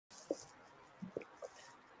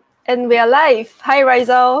And we are live. Hi,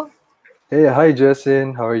 Rizal. Hey, hi,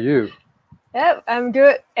 Jason. How are you? Yep, I'm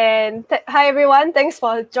good. And hi, everyone. Thanks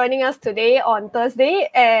for joining us today on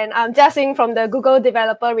Thursday. And I'm Jasin from the Google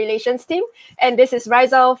Developer Relations team. And this is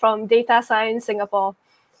Rizal from DataScience Singapore.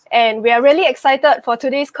 And we are really excited for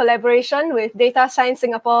today's collaboration with DataScience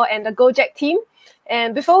Singapore and the Gojek team.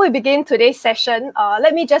 And before we begin today's session,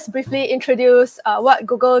 let me just briefly introduce what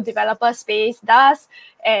Google Developer Space does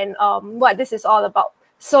and what this is all about.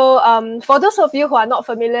 So for those of you who are not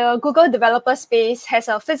familiar, Google Developer Space has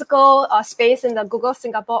a physical space in the Google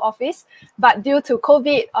Singapore office, but due to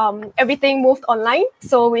COVID, everything moved online.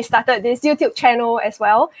 So we started this YouTube channel as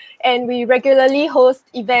well, and we regularly host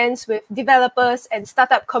events with developers and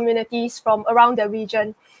startup communities from around the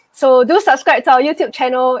region. So do subscribe to our YouTube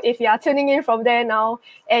channel if you are tuning in from there now,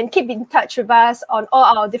 and keep in touch with us on all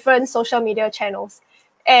our different social media channels.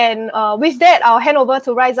 And with that, I'll hand over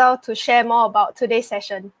to Rizal to share more about today's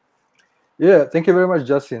session. Yeah, thank you very much,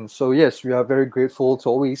 Justin. So yes, we are very grateful to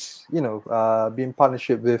always, be in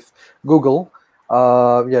partnership with Google.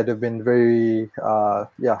 They've been very,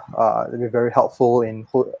 they've been very helpful in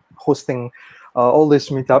hosting all these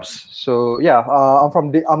meetups. So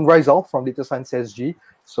I'm Rizal from DataScience SG.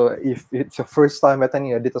 So if it's your first time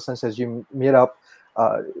attending a DataScience SG meetup,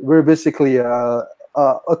 we're basically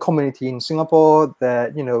a community in Singapore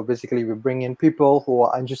that basically we bring in people who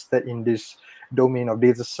are interested in this domain of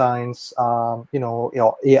data science,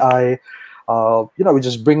 AI. We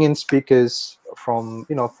just bring in speakers from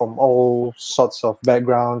all sorts of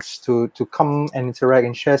backgrounds to come and interact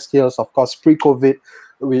and share skills. Of course, pre-COVID,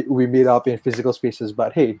 we meet up in physical spaces,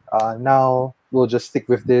 but hey, now we'll just stick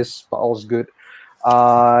with this. But all's good.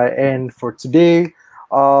 And for today,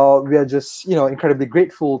 we are just incredibly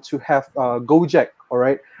grateful to have Gojek. All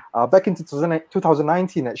right. Back in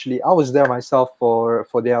 2019, actually, I was there myself for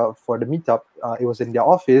the meetup. It was in their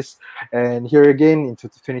office, and here again in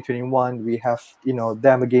 2021, we have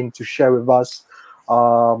them again to share with us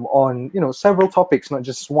on several topics, not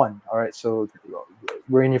just one. All right. So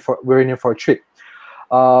we're in here for a treat.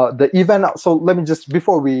 The event. So let me just,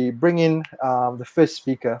 before we bring in the first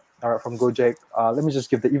speaker from Gojek, let me just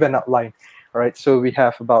give the event outline. All right, so we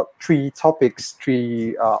have about three topics,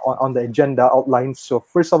 on the agenda outlined. So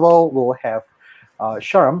first of all, we'll have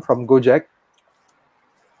Sharam from Gojek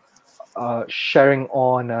sharing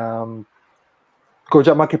on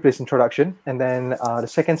Gojek Marketplace introduction. And then the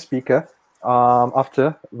second speaker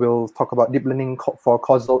after, we'll talk about deep learning for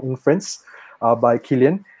causal inference by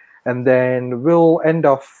Kilian. And then we'll end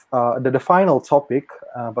off the final topic,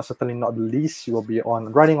 but certainly not the least, will be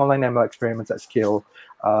on running online ML experiments at scale,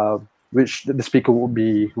 which the speaker will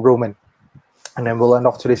be Roman. And then we'll end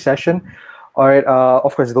off today's session. All right,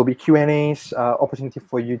 of course, there'll be Q&As, opportunity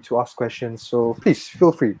for you to ask questions. So please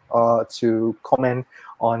feel free to comment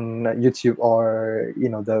on YouTube or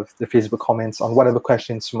the Facebook comments on whatever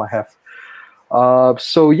questions you might have.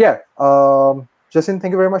 Justin,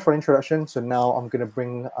 thank you very much for the introduction. So now I'm gonna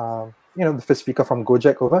bring the first speaker from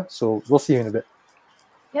Gojek over. So we'll see you in a bit.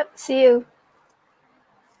 Yep, see you.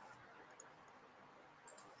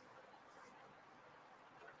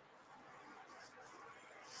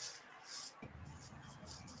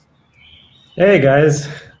 Hey guys,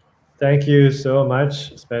 thank you so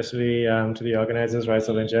much, especially to the organizers,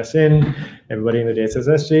 Rizal and Jasin, everybody in the DSSG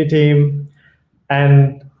SG team,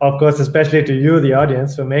 and of course, especially to you, the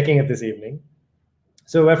audience, for making it this evening.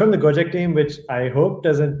 So we're from the Gojek team, which I hope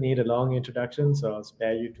doesn't need a long introduction, so I'll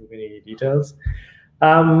spare you too many details.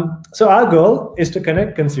 So our goal is to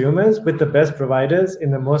connect consumers with the best providers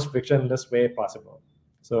in the most frictionless way possible.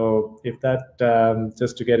 So if that,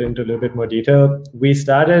 just to get into a little bit more detail, we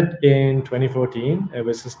started in 2014. It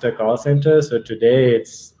was just a call center. So today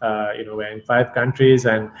it's, we're in 5 countries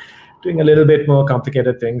and doing a little bit more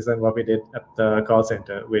complicated things than what we did at the call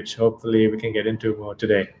center, which hopefully we can get into more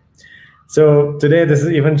today. So today, this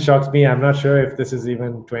even shocks me. I'm not sure if this is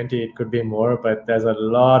even 20, it could be more, but there's a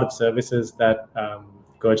lot of services that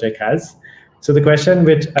Gojek has. So the question,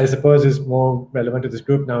 which I suppose is more relevant to this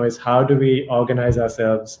group now, is how do we organize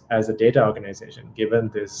ourselves as a data organization,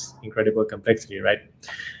 given this incredible complexity, right?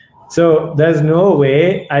 So there's no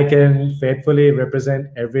way I can faithfully represent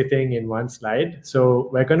everything in one slide. So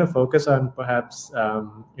we're going to focus on perhaps,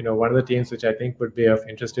 one of the teams which I think would be of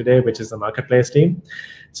interest today, which is the marketplace team.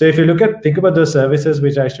 So if you think about those services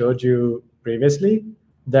which I showed you previously,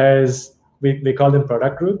 we call them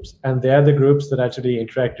product groups, and they are the groups that actually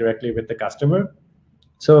interact directly with the customer.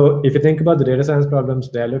 So if you think about the data science problems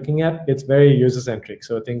they're looking at, it's very user-centric.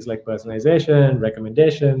 So things like personalization,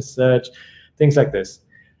 recommendations, search, things like this.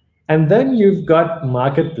 And then you've got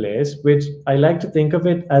Marketplace, which I like to think of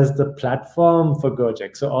it as the platform for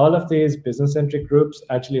Gojek. So all of these business-centric groups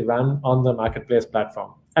actually run on the Marketplace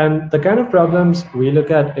platform. And the kind of problems we look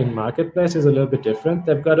at in Marketplace is a little bit different.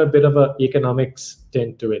 They've got a bit of an economics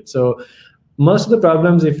tint to it. So most of the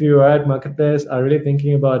problems, if you are at Marketplace, are really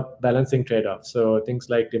thinking about balancing trade-offs. So things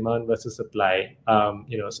like demand versus supply,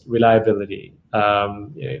 reliability.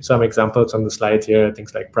 Some examples on the slides here,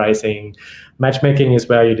 things like pricing. Matchmaking is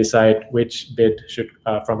where you decide which bid should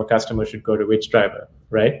from a customer should go to which driver,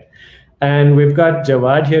 right? And we've got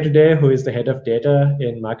Jawad here today, who is the head of data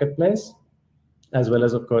in Marketplace, as well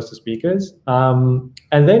as, of course, the speakers.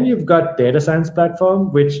 And then you've got Data Science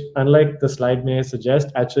Platform, which, unlike the slide may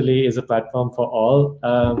suggest, actually is a platform for all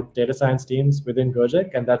data science teams within Gojek,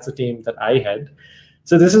 and that's a team that I head.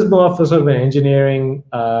 So this is more of a sort of an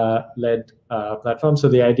engineering-led platform. So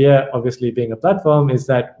the idea, obviously, being a platform, is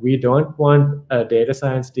that we don't want a data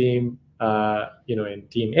science team, in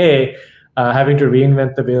Team A, having to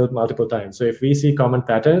reinvent the wheel multiple times. So if we see common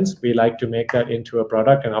patterns, we like to make that into a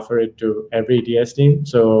product and offer it to every DS team.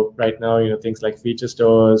 So right now, things like feature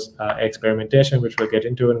stores, experimentation, which we'll get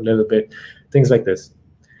into in a little bit, things like this.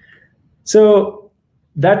 So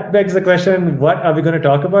that begs the question, what are we going to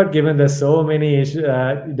talk about, given there's so many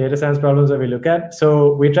data science problems that we look at?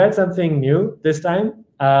 So we tried something new this time,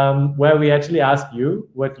 where we actually asked you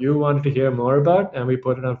what you wanted to hear more about, and we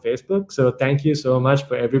put it on Facebook. So thank you so much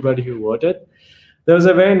for everybody who voted. There was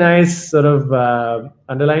a very nice sort of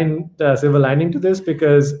underlying silver lining to this,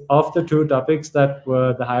 because of the two topics that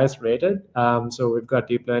were the highest rated, so we've got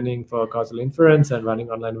deep learning for causal inference and running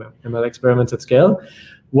online ML experiments at scale.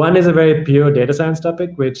 One is a very pure data science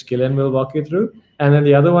topic, which Kilian will walk you through. And then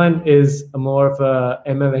the other one is more of a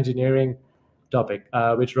ML engineering topic,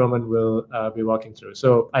 which Roman will be walking through.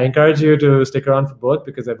 So I encourage you to stick around for both,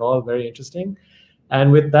 because they're all very interesting.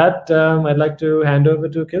 And with that, I'd like to hand over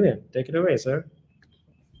to Kilian. Take it away, sir.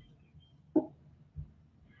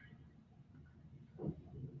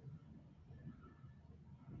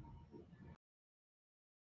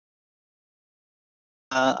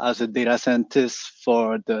 As a data scientist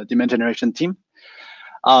for the demand generation team.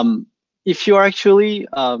 If you are actually,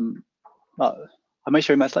 am I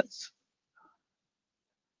sharing my slides?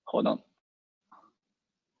 Hold on.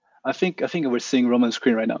 I think we're seeing Roman's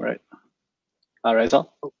screen right now, right? All right,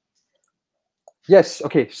 Zal? Yes.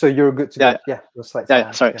 Okay. So you're good to go. Yeah. The slides.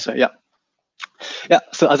 Yeah. Sorry. Yeah.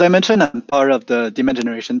 So as I mentioned, I'm part of the demand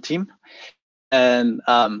generation team, and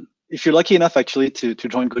if you're lucky enough actually to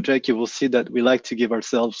join Gojek, you will see that we like to give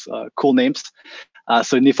ourselves cool names.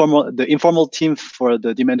 So the informal team for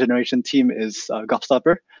the demand generation team is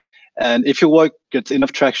Gobstopper. And if your work gets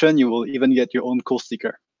enough traction, you will even get your own cool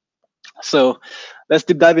sticker. So let's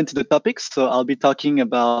deep dive into the topics. So I'll be talking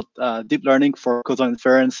about deep learning for causal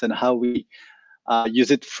inference and how we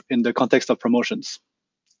use it in the context of promotions.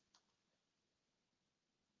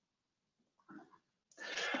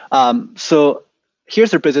 So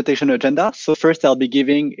here's the presentation agenda. So first, I'll be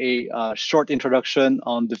giving a short introduction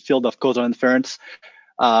on the field of causal inference,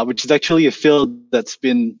 which is actually a field that's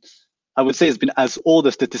been, I would say, it's been as old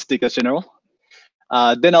as statistics as general.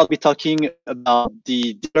 Then I'll be talking about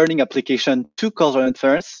the deep learning application to causal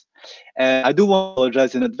inference. And I do want to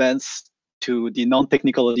apologize in advance to the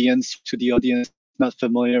non-technical audience, to the audience not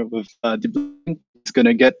familiar with deep learning. It's going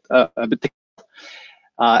to get a bit technical.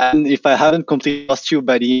 And if I haven't completely lost you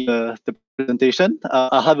by the presentation,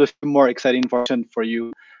 I'll have a few more exciting information for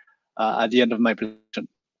you at the end of my presentation.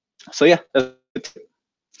 So yeah, let's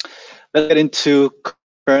get into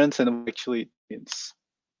inference and what actually it means.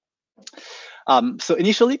 So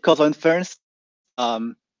initially, causal inference,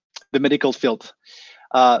 the medical field.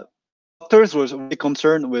 Doctors were really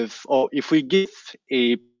concerned with, if we give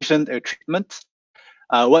a patient a treatment,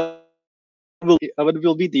 what will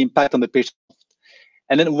be the impact on the patient?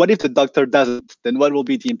 And then what if the doctor doesn't? Then what will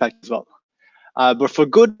be the impact as well? But for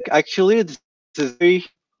good, actually, this is very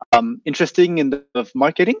interesting in the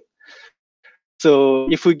marketing. So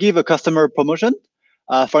if we give a customer a promotion,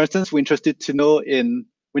 for instance, we're interested to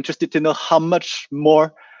know how much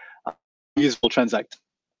more users will transact.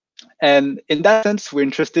 And in that sense, we're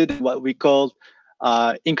interested in what we call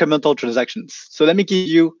incremental transactions. So let me give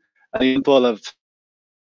you an example of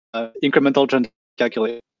incremental transaction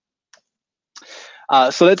calculator.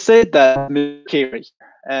 So let's say that Mr. K right here,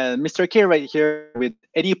 and Mr. K right here, with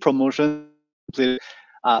any promotion, completed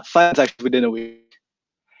 5 transactions within a week.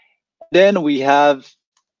 Then we have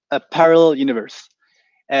a parallel universe.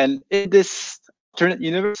 And in this alternate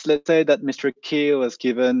universe, let's say that Mr. K was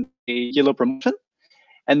given a yellow promotion,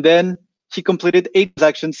 and then he completed 8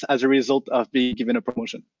 transactions as a result of being given a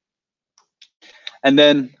promotion. And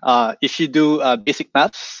then if you do basic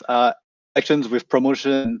maths, transactions with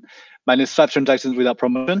promotion minus 5 transactions without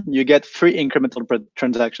promotion, you get 3 incremental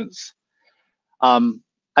transactions.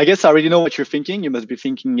 I guess I already know what you're thinking. You must be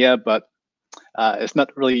thinking, yeah, but it's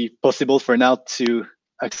not really possible for now to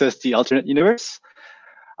access the alternate universe.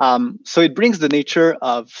 So it brings the nature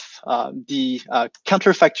of the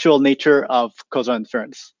counterfactual nature of causal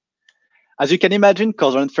inference. As you can imagine,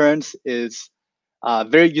 causal inference is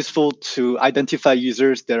very useful to identify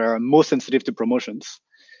users that are most sensitive to promotions.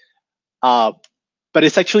 But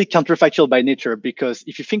it's actually counterfactual by nature, because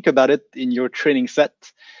if you think about it in your training set,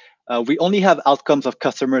 we only have outcomes of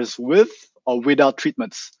customers with or without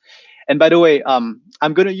treatments. And by the way, I'm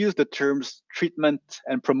going to use the terms treatment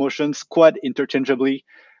and promotions quite interchangeably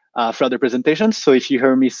throughout the presentation. So if you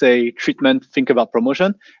hear me say treatment, think about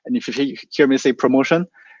promotion. And if you hear me say promotion,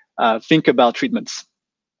 think about treatments.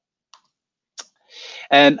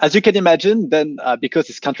 And as you can imagine, then because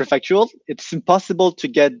it's counterfactual, it's impossible to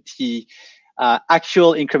get the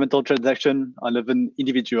actual incremental transaction on an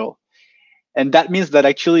individual. And that means that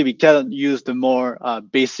actually we cannot use the more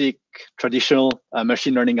basic traditional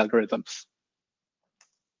machine learning algorithms.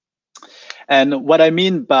 And what I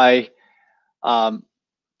mean by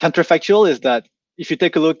counterfactual is that if you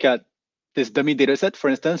take a look at this dummy data set, for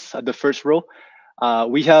instance, at the first row,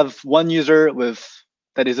 we have one user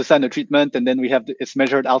that is assigned a treatment, and then we have its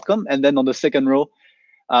measured outcome. And then on the second row,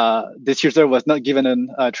 this user was not given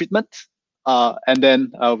a treatment, and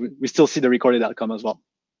then we still see the recorded outcome as well.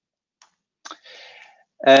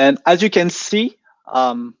 And as you can see,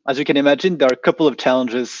 as you can imagine, there are a couple of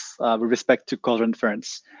challenges with respect to causal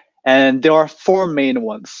inference. And there are 4 main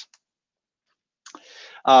ones.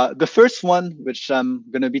 The first one, which I'm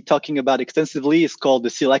going to be talking about extensively, is called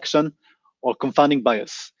the selection or confounding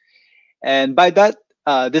bias. And by that,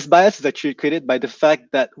 this bias is actually created by the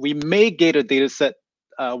fact that we may get a data set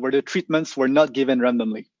where the treatments were not given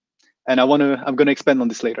randomly. And I'm going to expand on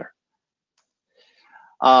this later.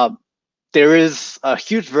 There is a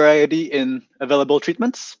huge variety in available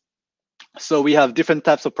treatments. So we have different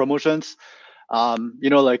types of promotions.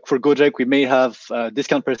 Like for Gojek, we may have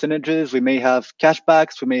discount percentages, we may have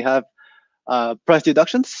cashbacks, we may have price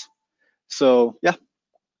deductions. So yeah,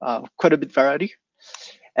 quite a bit variety.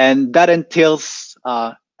 And that entails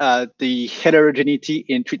the heterogeneity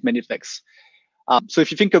in treatment effects. So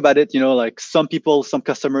if you think about it, like some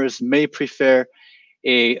customers may prefer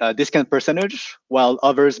a discount percentage, while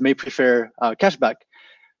others may prefer cashback.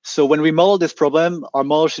 So when we model this problem, our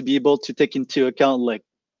model should be able to take into account like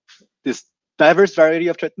this diverse variety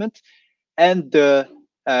of treatment and the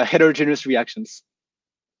heterogeneous reactions.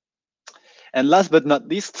 And last but not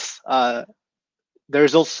least,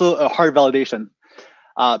 there's also a hard validation.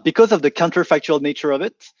 Because of the counterfactual nature of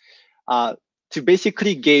it, to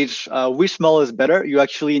basically gauge which model is better, you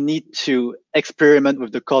actually need to experiment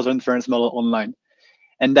with the causal inference model online.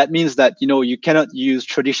 And that means that you cannot use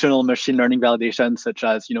traditional machine learning validation, such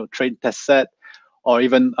as trained test set or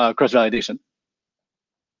even cross-validation.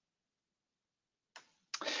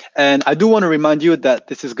 And I do want to remind you that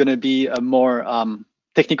this is going to be a more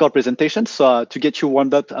technical presentation. So to get you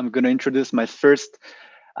warmed up, I'm going to introduce my first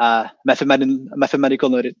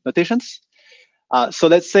mathematical notations. So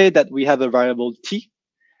let's say that we have a variable t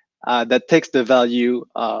that takes the value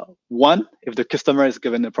 1 if the customer is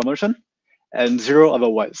given a promotion, and 0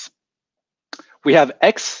 otherwise. We have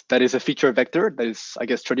x, that is a feature vector that is, I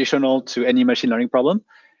guess, traditional to any machine learning problem.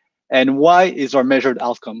 And y is our measured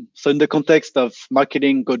outcome. So in the context of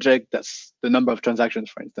marketing Gojek, that's the number of transactions,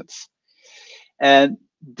 for instance. And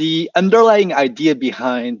the underlying idea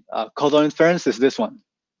behind causal inference is this one.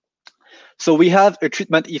 So we have a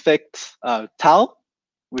treatment effect tau,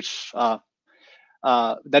 which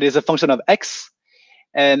that is a function of x.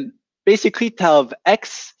 And basically tau of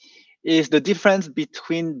x is the difference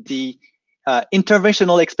between the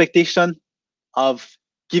interventional expectation of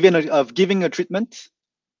giving a treatment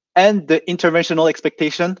and the interventional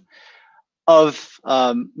expectation of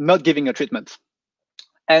not giving a treatment.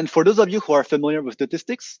 And for those of you who are familiar with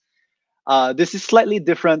statistics, this is slightly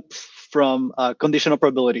different from conditional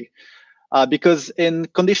probability. Because in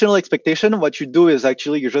conditional expectation, what you do is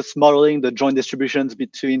actually you're just modeling the joint distributions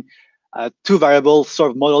between 2 variables, sort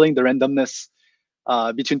of modeling the randomness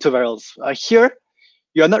between 2 variables. Here,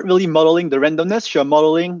 you're not really modeling the randomness, you're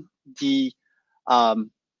modeling the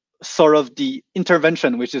sort of the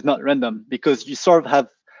intervention, which is not random, because you sort of have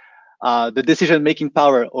the decision-making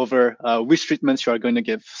power over which treatments you are going to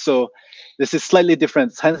give. So this is slightly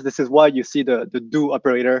different. Hence, this is why you see the do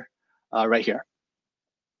operator right here.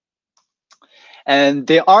 And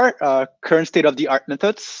there are current state-of-the-art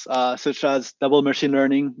methods, such as double machine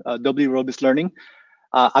learning, doubly robust learning.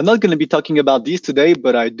 I'm not going to be talking about these today,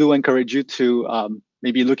 but I do encourage you to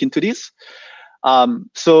maybe look into these.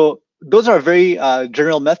 So those are very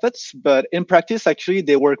general methods, but in practice, actually,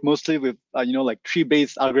 they work mostly with like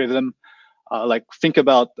tree-based algorithm. Like think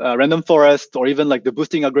about random forest, or even like the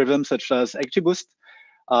boosting algorithm such as XGBoost,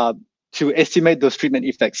 to estimate those treatment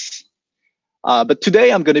effects. But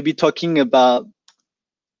today I'm going to be talking about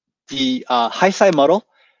the high-sci model,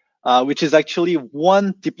 which is actually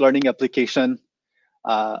one deep learning application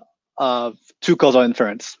to causal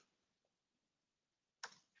inference.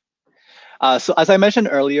 So as I mentioned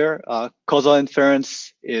earlier, causal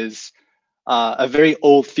inference is a very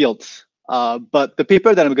old field. But the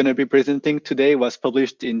paper that I'm going to be presenting today was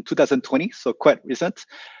published in 2020, so quite recent,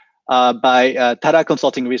 by Tata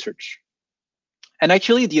Consulting Research. And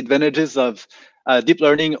actually, the advantages of deep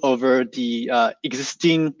learning over the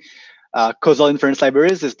existing causal inference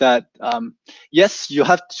libraries is that, yes, you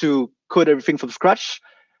have to code everything from scratch,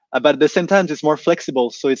 but at the same time, it's more flexible,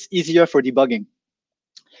 so it's easier for debugging.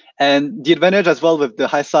 And the advantage as well with the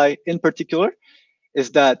high-sci in particular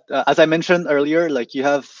is that, as I mentioned earlier, like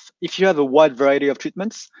if you have a wide variety of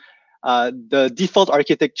treatments, the default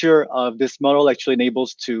architecture of this model actually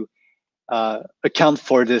enables to account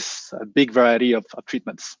for this big variety of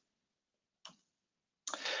treatments.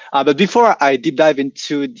 But before I deep dive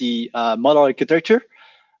into the model architecture,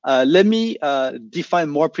 let me define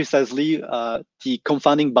more precisely the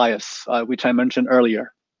confounding bias, which I mentioned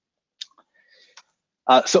earlier.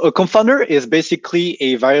 So a confounder is basically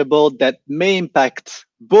a variable that may impact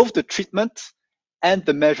both the treatment and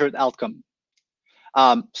the measured outcome.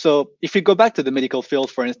 So if you go back to the medical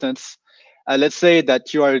field, for instance, let's say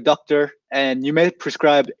that you are a doctor and you may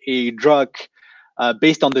prescribe a drug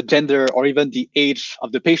based on the gender or even the age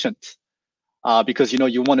of the patient, because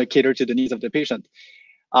you want to cater to the needs of the patient.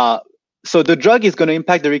 So the drug is going to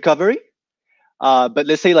impact the recovery, but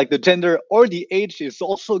let's say like the gender or the age is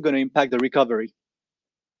also going to impact the recovery.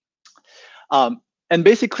 And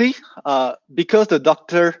basically, because the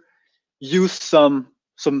doctor used some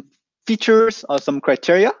features or some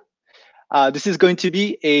criteria, this is going to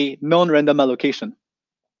be a non-random allocation.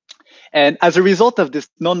 And as a result of this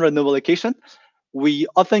non-random allocation, we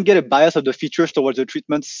often get a bias of the features towards the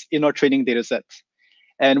treatments in our training data set.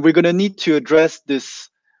 And we're going to need to address this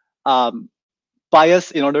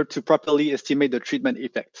bias in order to properly estimate the treatment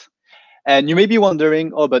effect. And you may be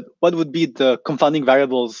wondering, oh, but what would be the confounding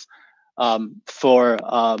variables for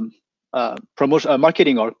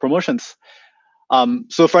marketing or promotions?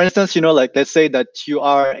 So for instance, like let's say that you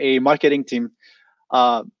are a marketing team.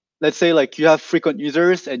 Let's say like you have frequent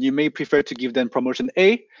users and you may prefer to give them promotion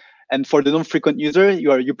A, and for the non-frequent user,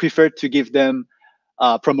 you prefer to give them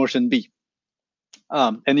promotion B.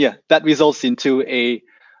 And yeah, that results into a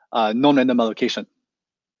non-random allocation.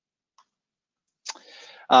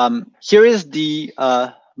 Here is the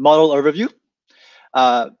model overview.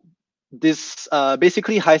 This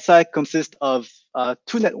basically high-sci consists of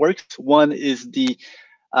two networks. One is the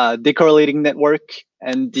decorrelating network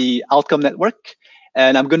and the outcome network.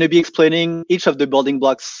 And I'm going to be explaining each of the building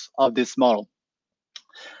blocks of this model.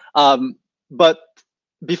 But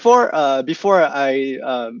before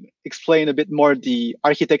I explain a bit more the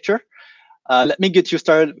architecture, let me get you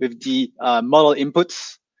started with the model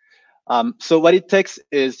inputs. So what it takes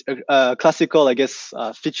is a classical, I guess,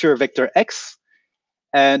 feature vector X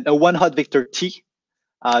and a one-hot vector T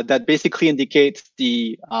that basically indicates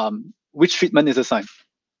the which treatment is assigned.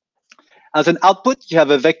 As an output, you have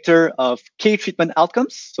a vector of K treatment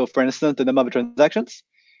outcomes. So for instance, the number of transactions.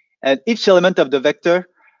 And each element of the vector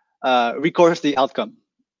records the outcome.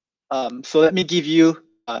 So let me give you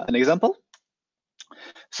an example.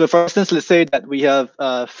 So for instance, let's say that we have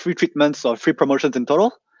 3 treatments or 3 promotions in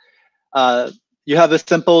total. You have a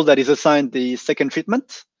sample that is assigned the second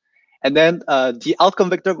treatment. And then the outcome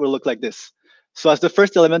vector will look like this. So as the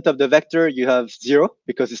first element of the vector, you have 0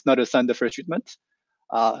 because it's not assigned the first treatment.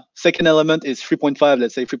 Second element is 3.5,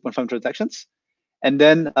 let's say 3.5 transactions. And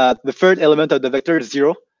then the third element of the vector is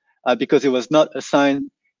 0 because it was not assigned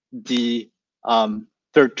the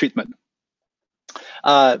third treatment.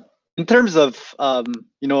 In terms of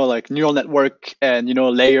like neural network and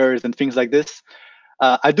layers and things like this,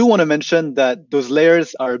 I do want to mention that those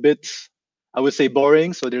layers are a bit, I would say,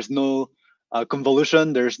 boring. So there's no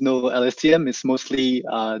convolution, there's no LSTM. It's mostly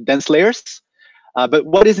dense layers. But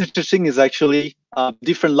what is interesting is actually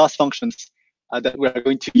different loss functions that we are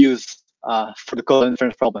going to use for the causal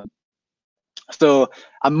inference problem. So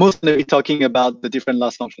I'm mostly going to be talking about the different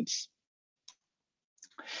loss functions.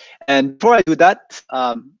 And before I do that,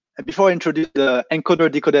 before I introduce the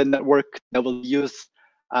encoder-decoder network that we'll use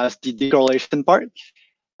as the decorrelation part,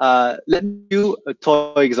 let me do a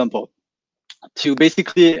toy example to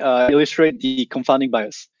basically illustrate the confounding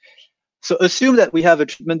bias. So assume that we have a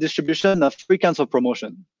treatment distribution of 3 counts of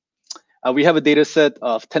promotion. We have a data set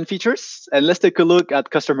of 10 features, and let's take a look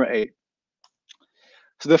at customer A.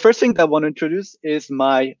 So the first thing that I want to introduce is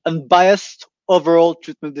my unbiased overall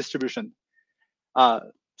treatment distribution.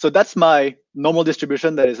 So that's my normal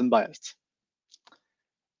distribution that is unbiased.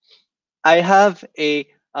 I have a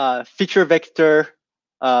feature vector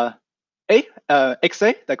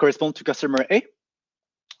XA that corresponds to customer A.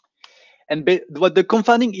 And what the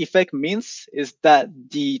confounding effect means is that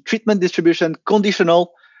the treatment distribution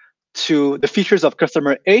conditional to the features of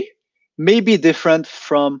customer A may be different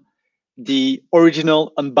from the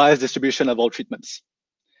original unbiased distribution of all treatments.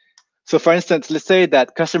 So for instance, let's say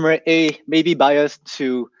that customer A may be biased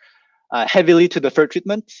to heavily to the third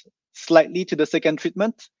treatment, slightly to the second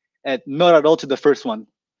treatment, and not at all to the first one.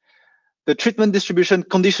 The treatment distribution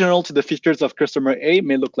conditional to the features of customer A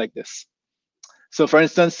may look like this. So for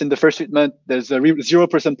instance, in the first treatment, there's a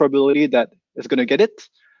 0% probability that it's going to get it.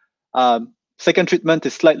 Second treatment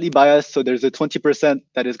is slightly biased, so there's a 20%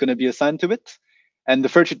 that is going to be assigned to it. And the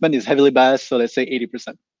third treatment is heavily biased, so let's say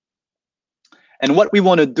 80%. And what we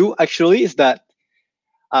want to do actually is that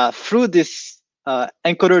through this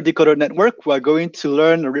encoder-decoder network, we're going to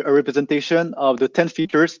learn a representation of the 10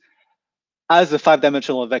 features as a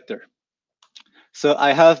 5-dimensional vector. So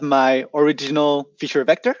I have my original feature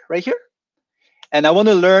vector right here. And I want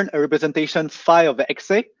to learn a representation phi of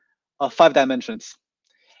XA of 5 dimensions.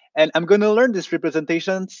 And I'm going to learn this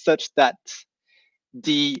representation such that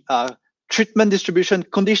the treatment distribution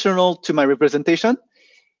conditional to my representation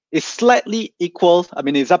is slightly equal,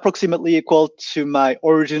 is approximately equal to my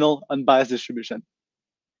original unbiased distribution.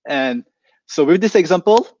 And so with this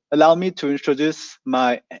example, allow me to introduce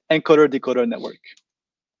my encoder-decoder network.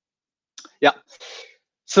 Yeah.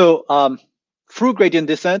 So through gradient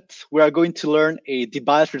descent, we are going to learn a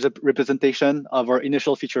debiased representation of our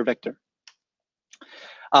initial feature vector.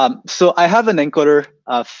 So I have an encoder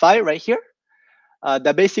phi right here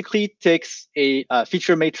that basically takes a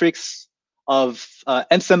feature matrix of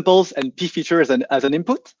n samples and p features as an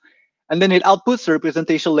input, and then it outputs a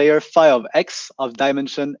representation layer phi of x of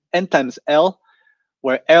dimension n times l,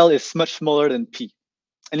 where l is much smaller than p.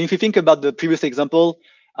 And if you think about the previous example,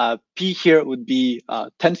 p here would be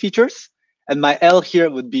 10 features, and my L here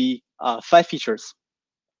would be 5 features.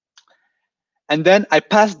 And then I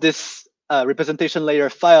pass this representation layer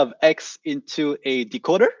phi of x into a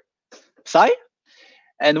decoder, psi.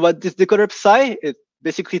 And what this decoder psi, it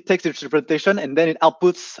basically takes its representation and then it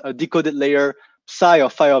outputs a decoded layer psi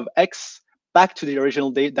of phi of x back to the original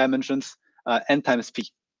dimensions n times p.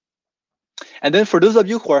 And then for those of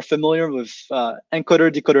you who are familiar with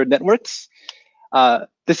encoder-decoder networks,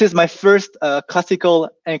 this is my first classical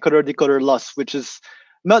encoder-decoder loss, which is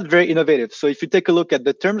not very innovative. So if you take a look at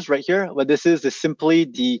the terms right here, what this is simply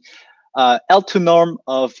the L2 norm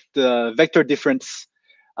of the vector difference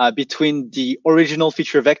between the original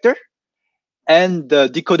feature vector and the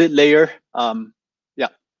decoded layer.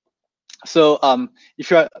 So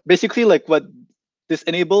if you're basically like what this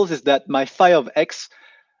enables is that my phi of x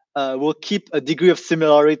will keep a degree of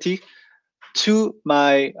similarity to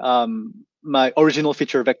my my original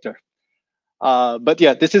feature vector. But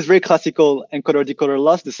yeah, this is very classical encoder-decoder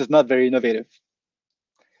loss. This is not very innovative.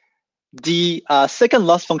 The second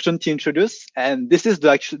loss function to introduce, and this is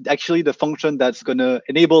actually the function that's going to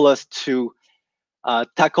enable us to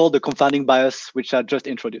tackle the confounding bias, which I just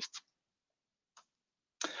introduced.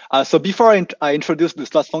 So before I introduce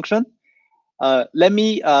this loss function, let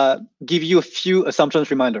me give you a few assumptions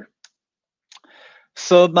reminder.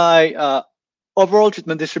 So my overall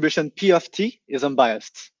treatment distribution P of t is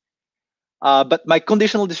unbiased. But my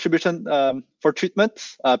conditional distribution for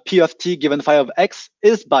treatment, P of t given phi of x,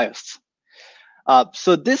 is biased.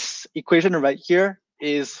 So this equation right here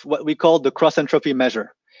is what we call the cross-entropy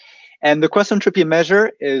measure. And the cross-entropy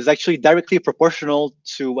measure is actually directly proportional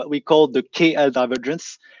to what we call the KL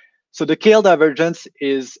divergence. So the KL divergence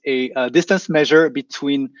is a distance measure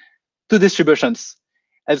between two distributions.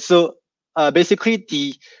 And so basically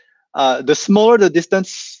the smaller the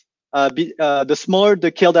distance, the smaller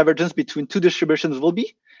the KL divergence between two distributions will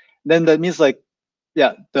be, then that means like,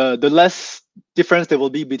 yeah, the less difference there will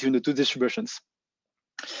be between the two distributions.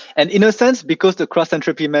 And in a sense, because the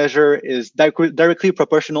cross-entropy measure is directly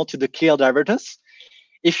proportional to the KL divergence,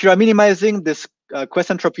 if you are minimizing this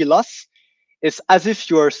cross-entropy loss, it's as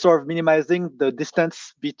if you are sort of minimizing the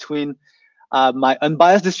distance between my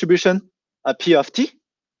unbiased distribution, P of t,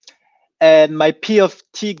 and my P of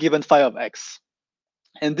t given phi of x.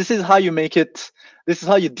 And this is how you make it, this is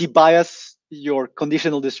how you debias your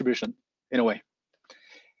conditional distribution in a way.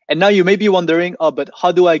 And now you may be wondering, oh, but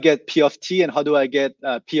how do I get P of t and how do I get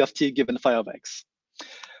P of t given phi of x?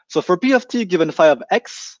 So for P of t given phi of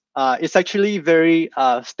x, it's actually very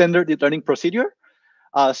standard deep learning procedure.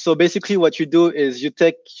 So basically what you do is you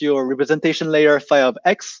take your representation layer phi of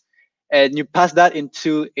x and you pass that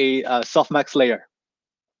into a softmax layer.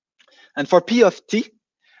 And for P of t,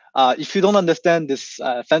 if you don't understand this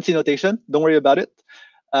fancy notation, don't worry about it.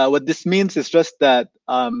 What this means is just that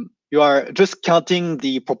you are just counting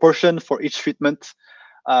the proportion for each treatment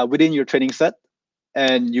within your training set,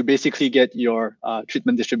 and you basically get your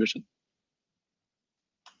treatment distribution.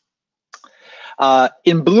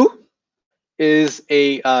 In blue is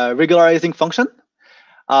a regularizing function.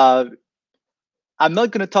 I'm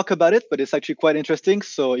not going to talk about it, but it's actually quite interesting.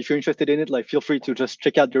 So if you're interested in it, like, feel free to just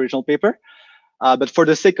check out the original paper. But for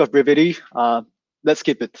the sake of brevity, let's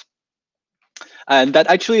skip it. And that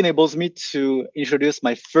actually enables me to introduce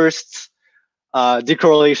my first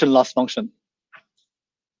decorrelation loss function.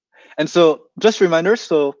 And so just a reminder,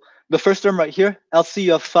 so the first term right here,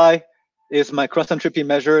 LC of phi, is my cross entropy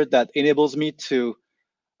measure that enables me to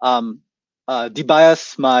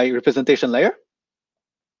debias my representation layer.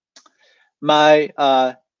 My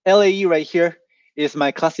LAE right here is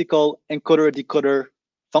my classical encoder-decoder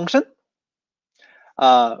function,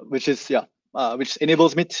 which is, which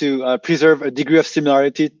enables me to preserve a degree of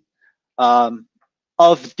similarity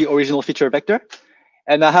of the original feature vector.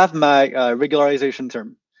 And I have my regularization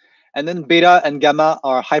term. And then beta and gamma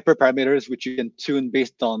are hyperparameters, which you can tune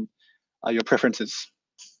based on your preferences.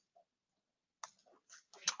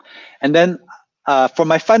 And then for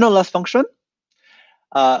my final loss function,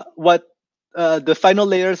 what the final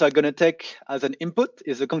layers are going to take as an input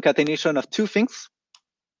is a concatenation of two things.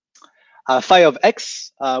 Phi of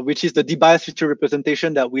x, which is the debiased feature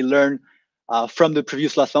representation that we learned from the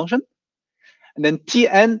previous loss function. And then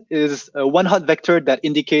Tn is a one-hot vector that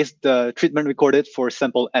indicates the treatment recorded for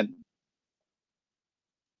sample n.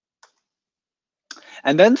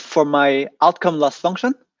 And then for my outcome loss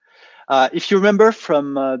function, if you remember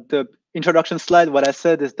from the introduction slide, what I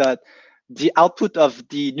said is that the output of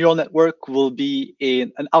the neural network will be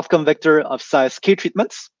an outcome vector of size k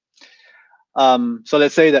treatments. So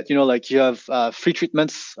let's say that, like, you have 3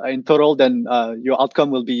 treatments in total, then your outcome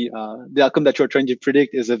will be, the outcome that you're trying to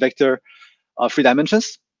predict is a vector of 3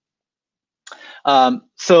 dimensions.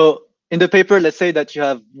 So in the paper, let's say that you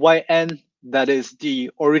have yn, that is the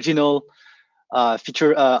original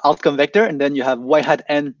feature outcome vector, and then you have y hat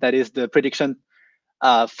n, that is the prediction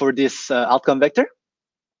for this outcome vector.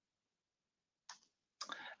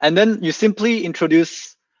 And then you simply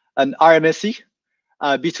introduce an RMSE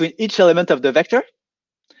between each element of the vector.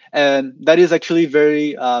 And that is actually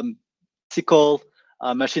very typical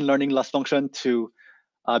machine learning loss function to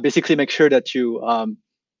basically make sure that you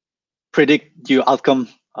predict your outcome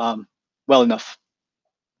well enough.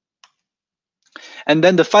 And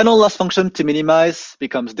then the final loss function to minimize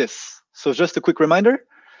becomes this. So just a quick reminder.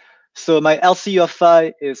 So my LC of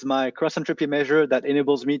phi is my cross entropy measure that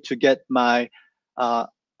enables me to get my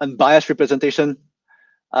unbiased representation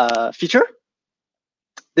feature.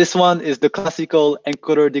 This one is the classical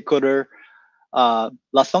encoder-decoder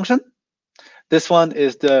loss function. This one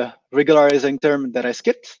is the regularizing term that I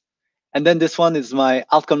skipped. And then this one is my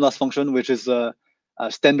outcome loss function, which is a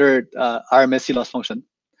standard RMSE loss function.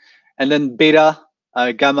 And then beta,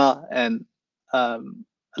 gamma, and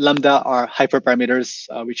lambda are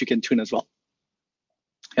hyperparameters, which you can tune as well.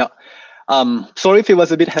 Yeah. Sorry if it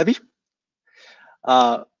was a bit heavy.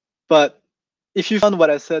 But if you found what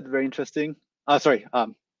I said very interesting,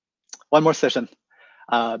 one more session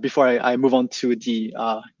before I move on to the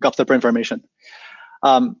Gopstopper information.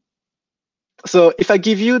 So if I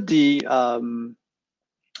give you the,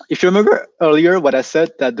 if you remember earlier what I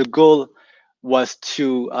said, that the goal was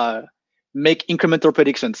to make incremental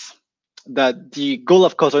predictions, that the goal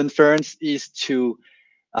of causal inference is to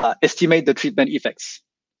estimate the treatment effects,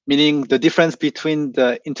 meaning the difference between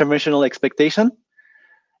the interventional expectation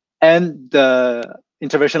and the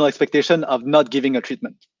interventional expectation of not giving a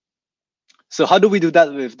treatment. So how do we do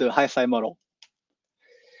that with the high-psi model?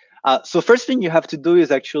 So first thing you have to do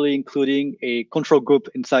is actually including a control group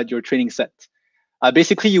inside your training set.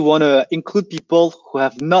 Basically, you want to include people who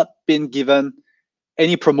have not been given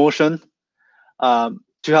any promotion to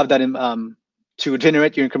have that in, to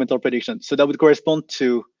generate your incremental prediction. So that would correspond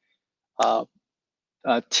to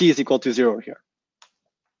t is equal to 0 here.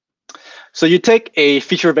 So you take a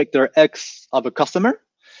feature vector x of a customer,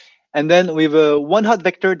 And then with a one hot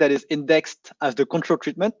vector that is indexed as the control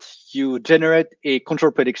treatment, you generate a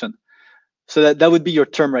control prediction. So that would be your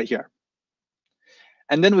term right here.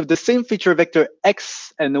 And then with the same feature vector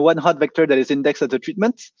X and one hot vector that is indexed as the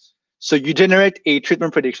treatment, so you generate a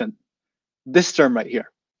treatment prediction, this term right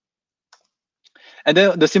here. And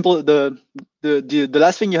then the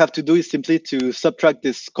last thing you have to do is simply to subtract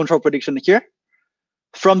this control prediction here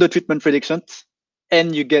from the treatment prediction,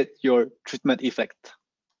 and you get your treatment effect.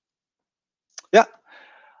 Yeah.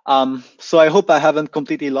 So I hope I haven't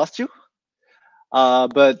completely lost you.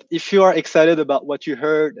 But if you are excited about what you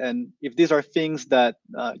heard, and if these are things that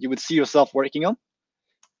you would see yourself working on,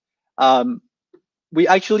 we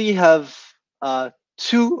actually have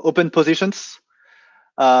 2 open positions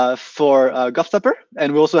for GovStopper,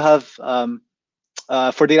 and we also have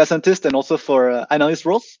for data scientists and also for analyst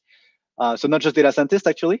roles. So not just data scientists,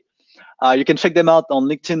 actually. You can check them out on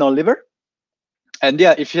LinkedIn or Liver. And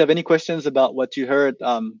yeah, if you have any questions about what you heard,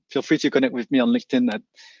 feel free to connect with me on LinkedIn at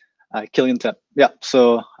Kilian tab. Yeah,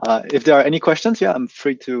 so if there are any questions, yeah, I'm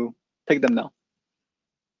free to take them now.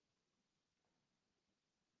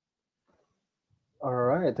 All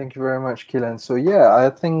right, thank you very much, Kilian. So yeah,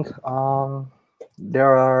 I think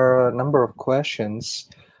there are a number of questions.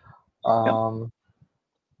 Well,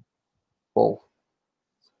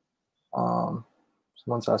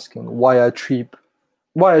 someone's asking why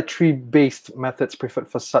are tree-based methods preferred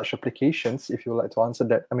for such applications? If you would like to answer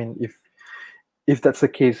that, I mean, if that's the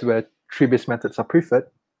case where tree-based methods are preferred.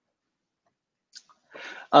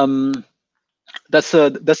 That's a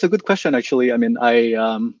good question, actually. I mean, I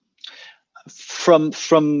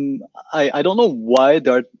don't know why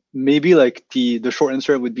there are, maybe like the short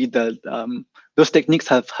answer would be that those techniques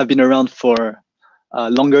have been around for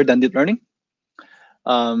longer than deep learning.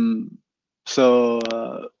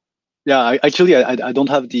 Yeah, I don't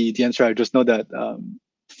have the answer. I just know that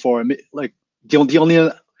for me, like the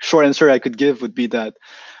only short answer I could give would be that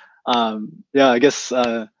yeah, I guess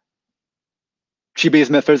tree-based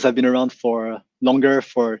methods have been around for longer,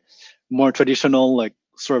 for more traditional like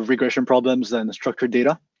sort of regression problems than structured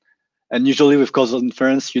data. And usually with causal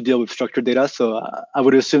inference, you deal with structured data. So I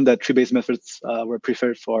would assume that tree-based methods were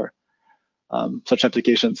preferred for such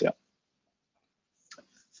applications. Yeah.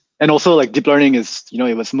 And also, like deep learning is,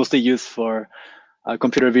 it was mostly used for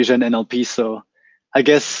computer vision, NLP. So I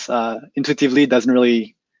guess intuitively, it doesn't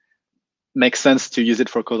really make sense to use it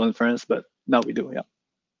for causal inference, but now we do, yeah.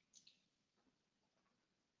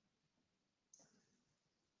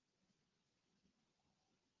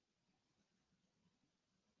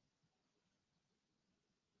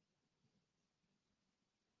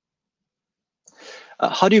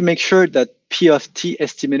 How do you make sure that P of t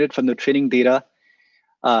estimated from the training data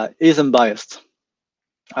is unbiased?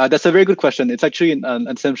 That's a very good question. It's actually an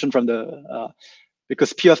assumption from the,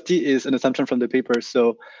 because P of t is an assumption from the paper.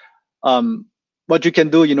 So what you can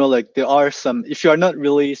do, like there are some, if you are not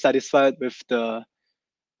really satisfied with the,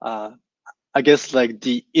 I guess like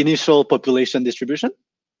the initial population distribution,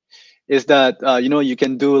 is that, you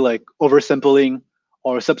can do like oversampling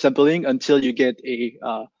or subsampling until you get a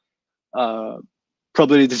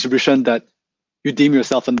probability distribution that you deem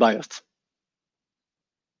yourself unbiased.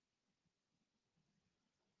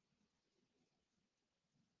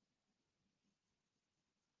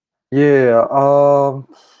 Yeah.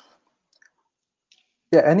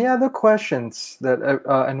 Yeah. Any other questions that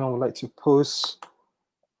anyone would like to pose?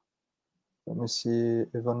 Let me see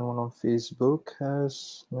if anyone on Facebook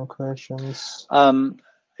has no questions.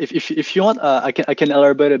 If you want, I can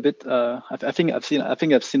elaborate a bit. I think I've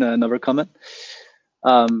seen another comment.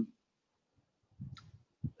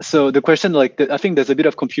 So the question, like, I think there's a bit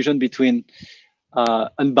of confusion between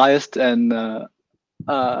unbiased and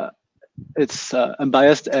it's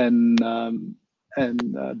unbiased and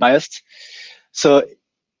biased. So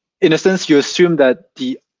in a sense, you assume that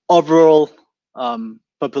the overall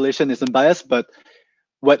population is unbiased, but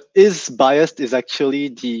what is biased is actually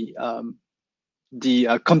the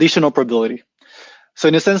conditional probability. So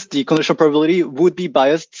in a sense, the conditional probability would be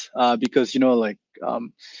biased because, like,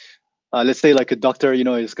 let's say like a doctor,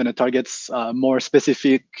 is going to target more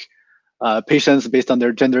specific patients based on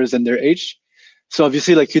their genders and their age. So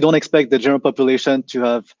obviously, like, you don't expect the general population to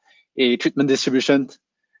have a treatment distribution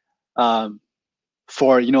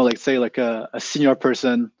for, like, say like a senior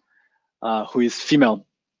person who is female.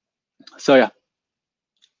 So yeah,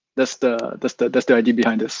 that's the idea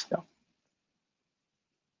behind this.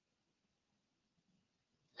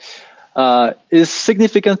 Yeah. Is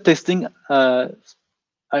significant testing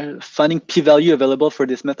finding p-value available for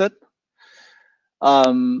this method?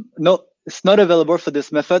 No, it's not available for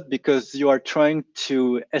this method because you are trying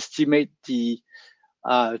to estimate the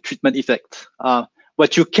treatment effect.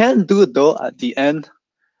 What you can do though at the end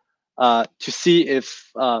to see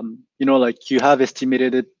if like you have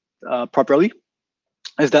estimated it properly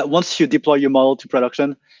is that once you deploy your model to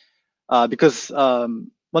production, because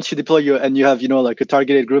once you deploy and you have like a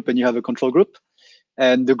targeted group and you have a control group,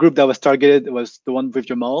 and the group that was targeted was the one with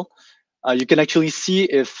your model, you can actually see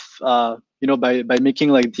if by making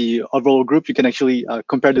like the overall group, you can actually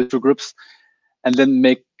compare the two groups and then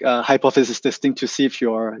make hypothesis testing to see if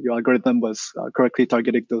your algorithm was correctly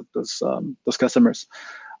targeting those customers.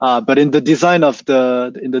 But in the design of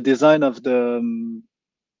the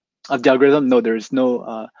algorithm, no, there is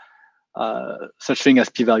no such thing as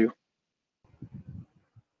p-value.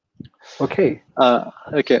 Okay.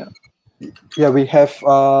 Okay. Yeah, we have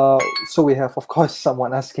we have, of course,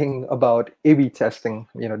 someone asking about A/B testing.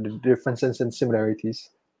 The differences and similarities.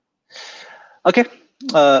 Okay.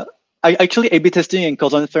 Actually, A/B testing and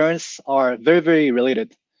causal inference are very, very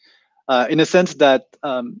related, in a sense that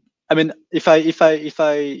I mean, if I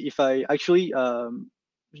actually go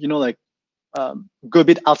a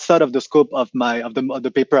bit outside of the scope of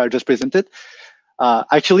the paper I just presented,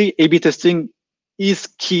 actually A/B testing is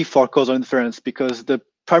key for causal inference, because the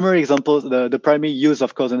primary example, the primary use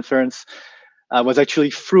of causal inference was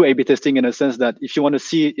actually through A/B testing, in a sense that if you want to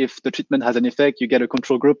see if the treatment has an effect, you get a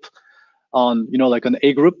control group on like an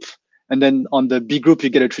A group, and then on the B group you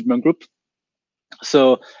get a treatment group.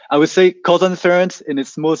 So I would say causal inference in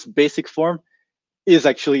its most basic form is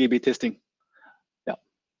actually A/B testing. Yeah.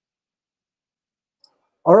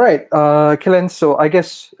 All right, Kilian. So I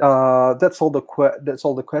guess that's all the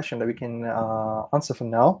question that we can answer for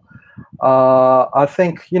now. I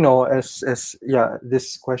think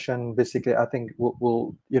this question basically I think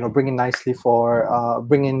will bring in nicely for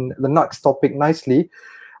bring in the next topic nicely.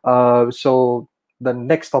 So the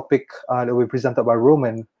next topic that will be presented by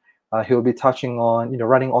Roman, he will be touching on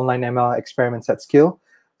running online ML experiments at scale.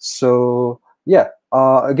 So yeah,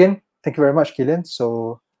 again, thank you very much, Kilian.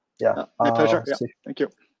 So yeah, my pleasure. Yeah, thank you.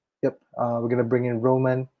 Yep, we're gonna bring in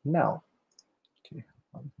Roman now. Okay.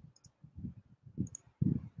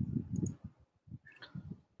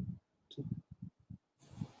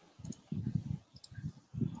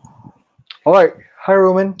 All right. Hi,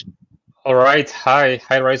 Roman. All right. Hi,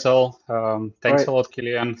 Rizal. Thanks a lot,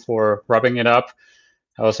 Kilian, for wrapping it up.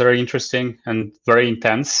 That was very interesting and very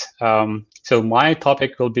intense. So my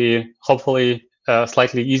topic will be hopefully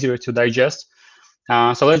slightly easier to digest.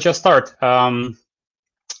 So let's just start.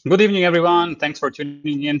 Good evening, everyone. Thanks for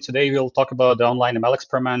tuning in. Today we'll talk about the online ML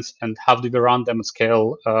experiments and how do we run them at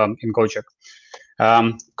scale in Gojek.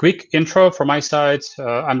 Quick intro from my side.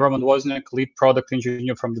 I'm Roman Wozniak, lead product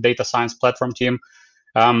engineer from the data science platform team.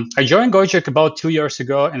 I joined Gojek about 2 years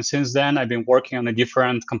ago, and since then I've been working on the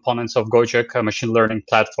different components of Gojek machine learning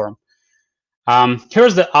platform.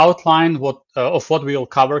 Here's the outline of what we will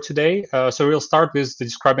cover today. So we'll start with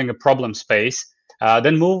describing a problem space,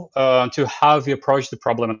 then move to how we approach the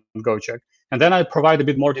problem in Gojek. And then I'll provide a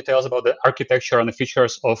bit more details about the architecture and the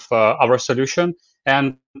features of our solution.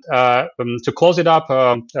 And to close it up,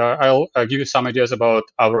 I'll give you some ideas about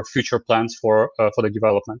our future plans for the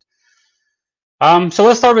development. So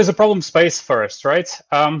let's start with the problem space first, right?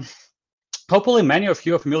 Hopefully many of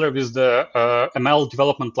you are familiar with the ML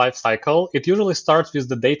development lifecycle. It usually starts with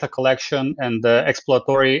the data collection and the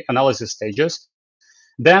exploratory analysis stages,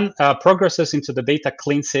 then progresses into the data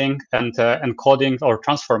cleansing and encoding or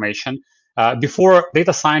transformation before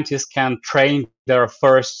data scientists can train their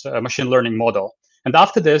first machine learning model. And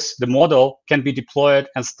after this, the model can be deployed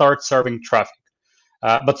and start serving traffic.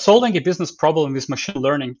 But solving a business problem with machine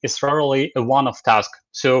learning is rarely a one-off task.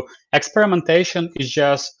 So experimentation is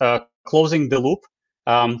just closing the loop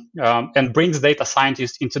and brings data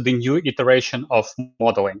scientists into the new iteration of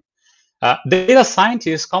modeling. Data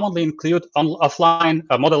scientists commonly include offline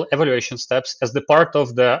model evaluation steps as the part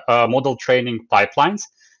of the model training pipelines,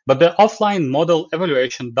 but the offline model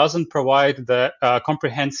evaluation doesn't provide the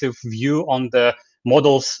comprehensive view on the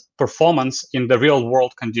model's performance in the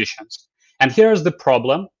real-world conditions. And here's the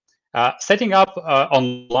problem. Setting up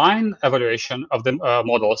online evaluation of the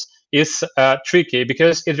models is tricky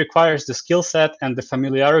because it requires the skill set and the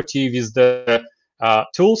familiarity with the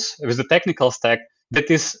tools, with the technical stack that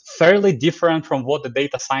is fairly different from what the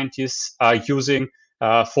data scientists are using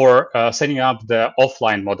for setting up the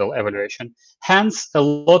offline model evaluation. Hence, a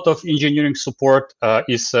lot of engineering support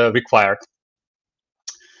is required.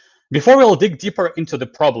 Before we'll dig deeper into the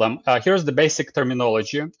problem, here's the basic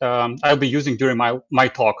terminology I'll be using during my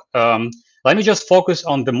talk. Let me just focus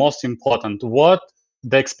on the most important, what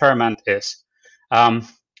the experiment is.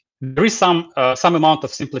 there is some amount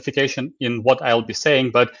of simplification in what I'll be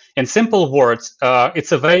saying, but in simple words,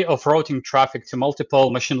 it's a way of routing traffic to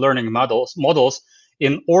multiple machine learning models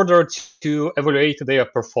in order to evaluate their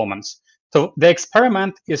performance. So the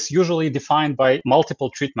experiment is usually defined by multiple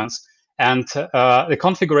treatments and the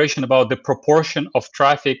configuration about the proportion of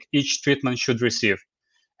traffic each treatment should receive.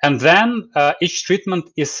 And then each treatment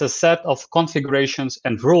is a set of configurations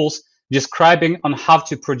and rules describing on how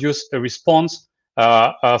to produce a response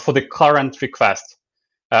for the current request.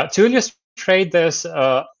 To illustrate this,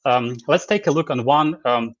 let's take a look on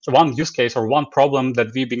one use case or one problem that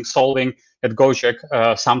we've been solving at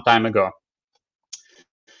Gojek some time ago.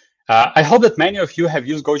 I hope that many of you have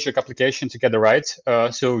used Gojek application to get the right,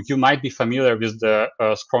 so you might be familiar with the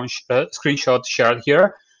screenshot shared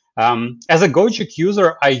here. As a Gojek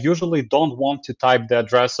user, I usually don't want to type the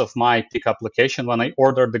address of my pickup location when I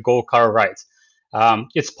order the Go car ride.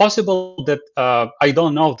 It's possible that I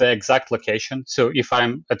don't know the exact location. So if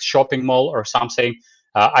I'm at shopping mall or something,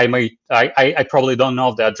 I probably don't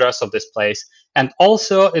know the address of this place. And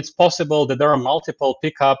also, it's possible that there are multiple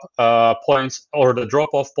pickup points or the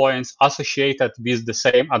drop-off points associated with the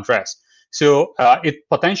same address. So it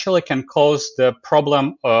potentially can cause the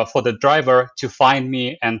problem for the driver to find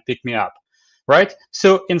me and pick me up, right?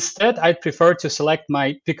 So instead, I'd prefer to select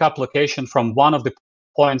my pickup location from one of the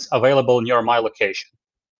points available near my location.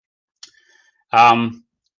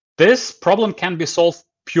 This problem can be solved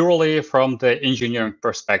purely from the engineering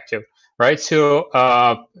perspective, right? So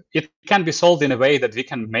it can be solved in a way that we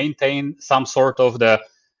can maintain some sort of the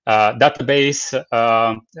database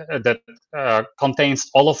that contains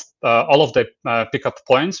all of the pickup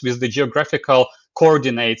points with the geographical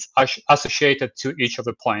coordinates associated to each of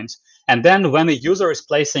the points. And then when a user is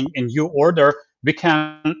placing a new order, we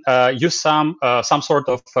can use some sort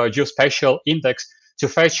of geospatial index to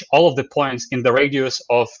fetch all of the points in the radius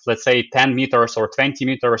of, let's say, 10 meters or 20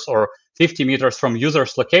 meters or 50 meters from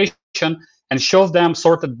user's location and show them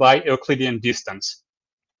sorted by Euclidean distance.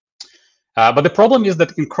 But the problem is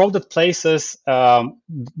that in crowded places,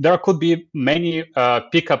 there could be many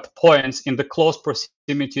pickup points in the close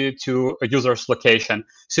proximity to a user's location.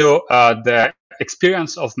 So the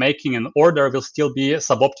experience of making an order will still be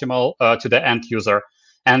suboptimal to the end user.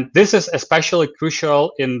 And this is especially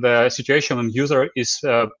crucial in the situation when user is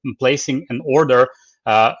placing an order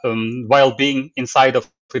while being inside of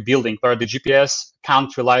a building where the GPS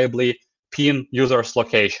can't reliably pin user's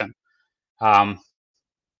location.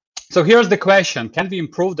 So here's the question: can we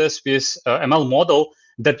improve this with ML model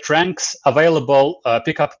that ranks available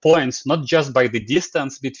pickup points not just by the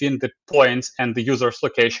distance between the points and the user's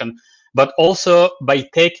location, but also by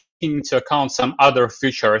taking into account some other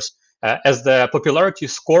features as the popularity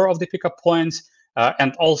score of the pickup points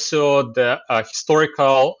and also the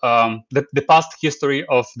historical, the past history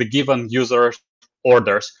of the given user's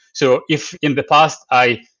orders. So if in the past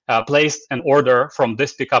I placed an order from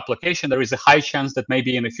this pickup location, there is a high chance that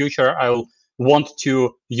maybe in the future I'll want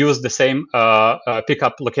to use the same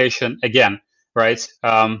pickup location again, right?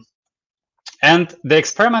 And the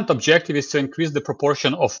experiment objective is to increase the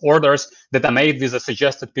proportion of orders that are made with a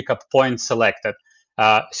suggested pickup point selected.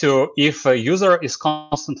 So if a user is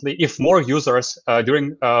constantly, if more users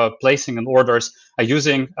during placing an orders are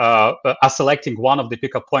using, are selecting one of the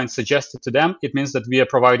pickup points suggested to them, it means that we are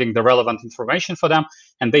providing the relevant information for them,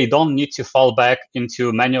 and they don't need to fall back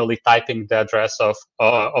into manually typing the address of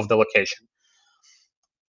the location.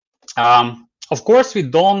 Of course, we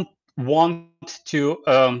don't want to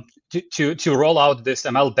roll out this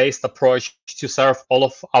ML-based approach to serve all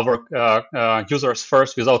of our users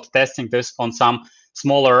first without testing this on some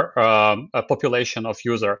smaller population of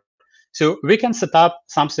user. So we can set up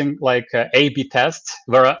something like A/B tests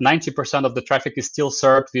where 90% of the traffic is still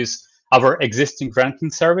served with our existing ranking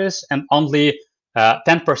service and only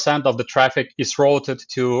 10% of the traffic is routed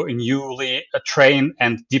to a newly trained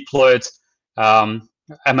and deployed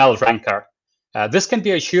ML ranker. This can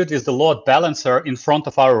be achieved with the load balancer in front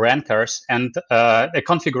of our rankers and a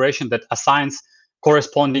configuration that assigns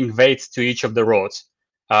corresponding weights to each of the roads.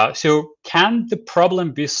 So can the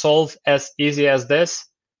problem be solved as easy as this?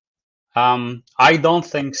 I don't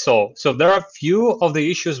think so. So there are few of the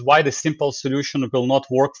issues why the simple solution will not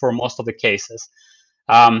work for most of the cases.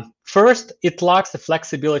 First, it lacks the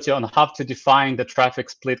flexibility on how to define the traffic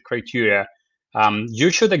split criteria. You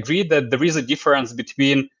should agree that there is a difference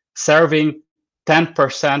between serving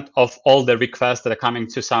 10% of all the requests that are coming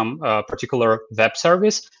to some particular web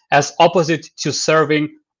service as opposite to serving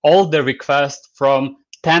all the requests from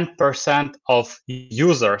 10% of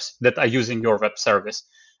users that are using your web service.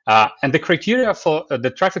 And the criteria for the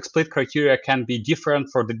traffic split criteria can be different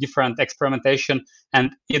for the different experimentation,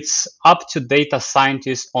 and it's up to data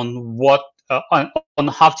scientists on what on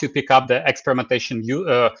how to pick up the experimentation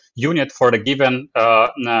unit for the given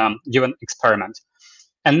given experiment.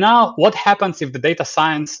 And now, what happens if the data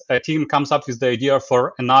science team comes up with the idea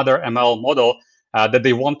for another ML model that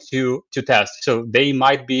they want to test? So they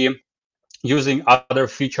might be using other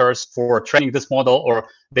features for training this model, or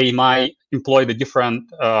they might employ the different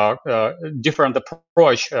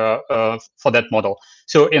approach for that model.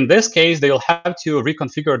 So in this case, they'll have to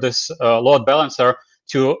reconfigure this load balancer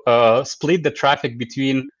to split the traffic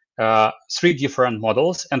between 3 different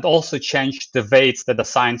models, and also change the weights that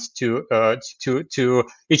assigns to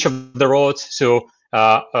each of the roads. So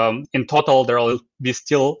in total, there will be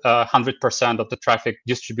still 100% of the traffic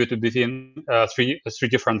distributed between three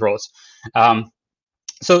different roads.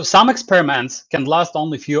 So some experiments can last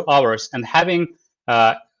only a few hours, and having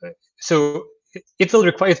so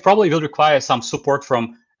it probably will require some support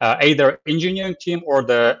from either engineering team or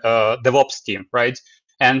the DevOps team, right?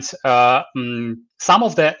 And some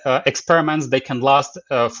of the experiments, they can last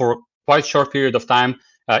for quite short period of time,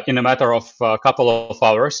 in a matter of a couple of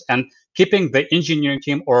hours. And keeping the engineering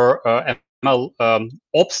team or ML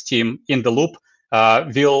ops team in the loop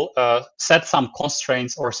will set some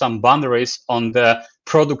constraints or some boundaries on the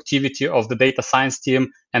productivity of the data science team,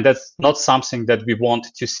 and that's not something that we want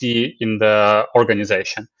to see in the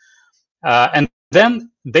organization. And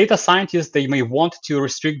then data scientists, they may want to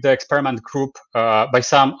restrict the experiment group by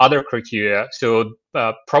some other criteria. So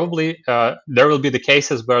probably there will be the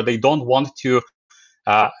cases where they don't want to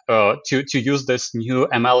use this new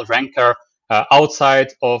ML ranker outside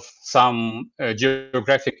of some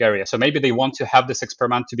geographic area. So maybe they want to have this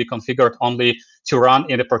experiment to be configured only to run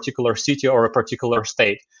in a particular city or a particular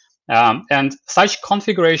state. And such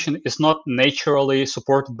configuration is not naturally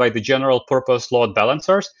supported by the general purpose load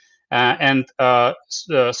balancers. And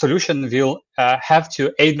solution will have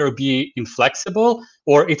to either be inflexible,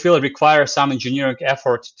 or it will require some engineering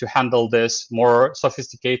effort to handle this more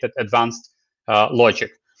sophisticated, advanced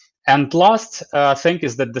logic. And last thing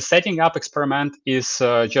is that the setting up experiment is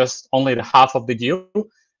just only the half of the deal.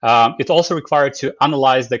 It also required to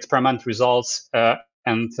analyze the experiment results,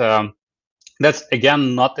 and that's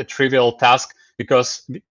again not a trivial task, because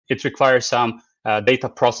it requires some data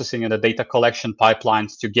processing and the data collection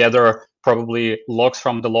pipelines to gather probably logs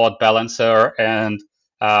from the load balancer and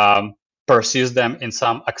persist them in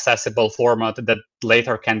some accessible format that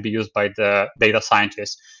later can be used by the data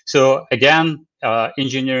scientists. So again,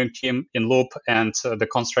 engineering team in loop, and the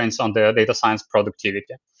constraints on the data science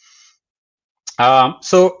productivity.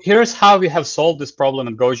 So here's how we have solved this problem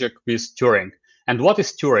at Gojek with Turing. And what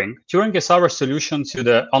is Turing? Turing is our solution to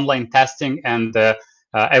the online testing and the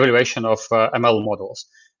evaluation of ML models.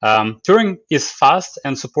 Turing is fast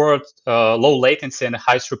and supports low latency and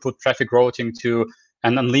high throughput traffic routing to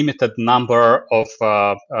an unlimited number of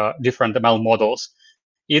different ML models.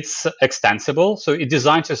 It's extensible, so it's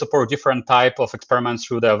designed to support different type of experiments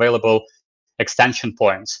through the available extension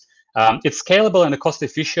points. It's scalable and cost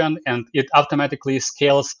efficient, and it automatically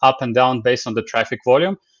scales up and down based on the traffic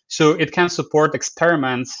volume. So it can support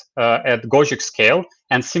experiments at Gojek scale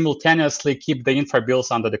and simultaneously keep the infra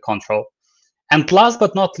bills under the control. And last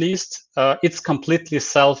but not least, it's completely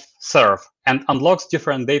self-serve and unlocks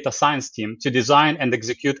different data science teams to design and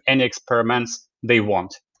execute any experiments they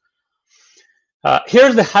want.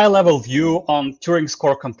 Here's the high-level view on Turing's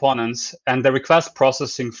core components and the request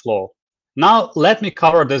processing flow. Now, let me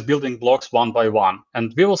cover these building blocks one by one.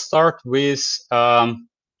 And we will start with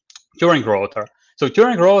Turing Router. So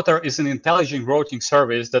Turing Router is an intelligent routing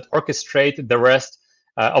service that orchestrates the rest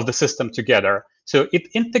of the system together. So it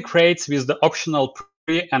integrates with the optional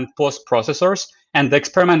pre- and post-processors and the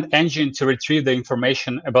experiment engine to retrieve the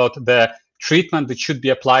information about the treatment that should be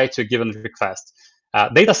applied to a given request.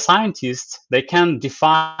 Data scientists, they can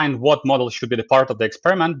define what model should be the part of the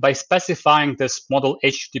experiment by specifying this model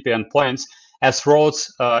HTTP endpoints as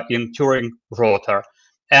routes in Turing Router.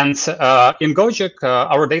 And in Gojek,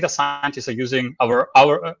 our data scientists are using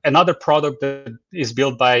another product that is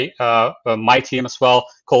built by my team as well,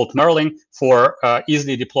 called Merlin, for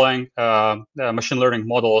easily deploying machine learning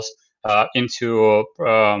models into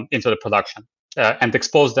the production and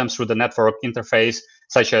expose them through the network interface,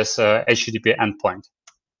 such as HTTP endpoint.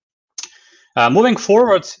 Moving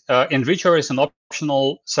forward, Enricher is an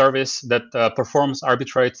optional service that performs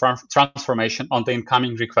arbitrary transformation on the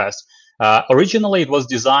incoming request. Originally, it was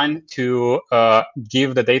designed to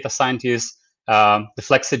give the data scientists the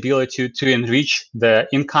flexibility to enrich the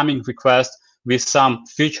incoming request with some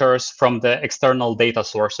features from the external data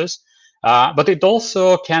sources. But it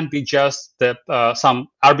also can be just some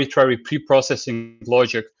arbitrary pre-processing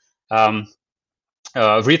logic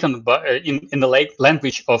written in the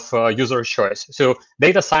language of user choice. So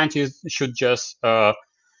data scientists should just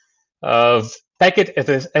pack it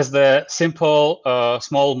as the simple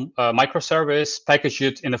small microservice, package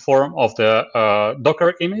it in the form of the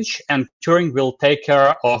Docker image, and Turing will take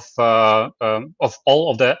care of all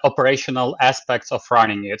of the operational aspects of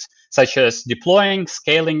running it, such as deploying,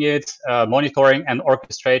 scaling it, monitoring, and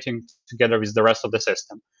orchestrating together with the rest of the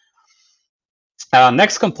system.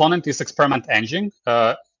 Next component is experiment engine.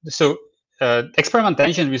 Experiment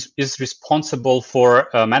engine is responsible for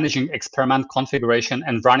managing experiment configuration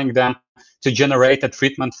and running them to generate a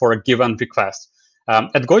treatment for a given request.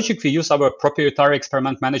 At Gojek, we use our proprietary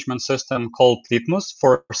experiment management system called Litmus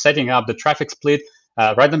for setting up the traffic split,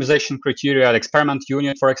 randomization criteria, experiment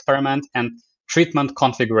unit for experiment, and treatment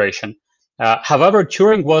configuration. However,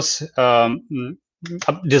 Turing was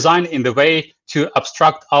designed in the way to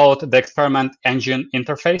abstract out the experiment engine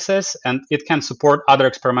interfaces, and it can support other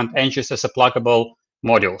experiment engines as applicable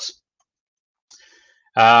modules.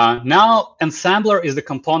 Now, ensembler is the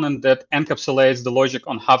component that encapsulates the logic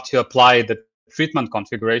on how to apply the treatment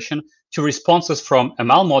configuration to responses from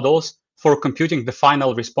ML models for computing the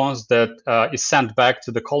final response that is sent back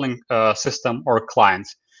to the calling system or client.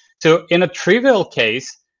 So in a trivial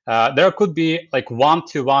case, there could be like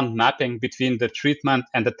one-to-one mapping between the treatment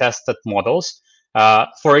and the tested models.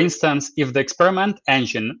 For instance, if the experiment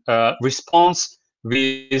engine responds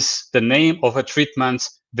with the name of a treatment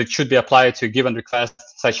that should be applied to a given request,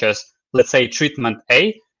 such as, let's say, treatment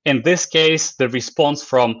A, in this case, the response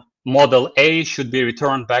from model A should be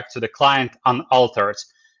returned back to the client unaltered.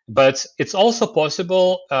 But it's also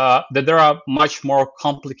possible that there are much more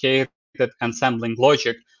complicated ensembling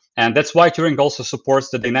logic. And that's why Turing also supports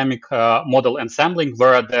the dynamic model ensembling,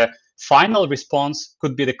 where the final response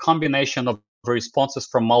could be the combination of responses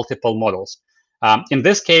from multiple models. In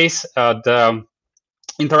this case, the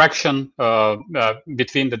interaction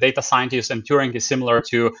between the data scientist and Turing is similar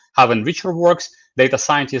to how Enricher works. Data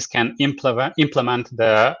scientists can implement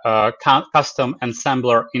the custom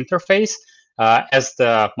ensembler interface as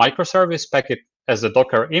the microservice, pack it as a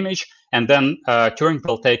Docker image, and then Turing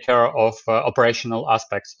will take care of operational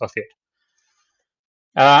aspects of it.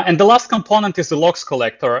 And the last component is the logs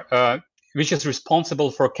collector, which is responsible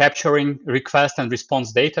for capturing request and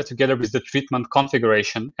response data together with the treatment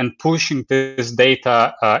configuration and pushing this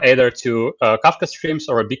data either to Kafka streams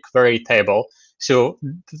or a BigQuery table. So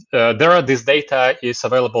this data is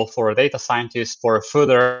available for data scientists for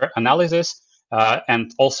further analysis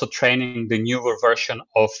and also training the newer version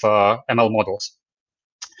of ML models.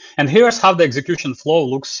 And here's how the execution flow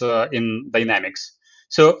looks in Dynamics.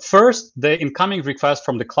 So first, the incoming request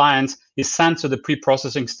from the client is sent to the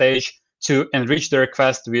pre-processing stage to enrich the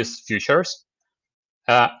request with features.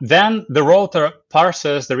 Then the router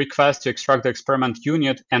parses the request to extract the experiment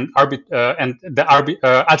unit and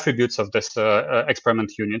the attributes of this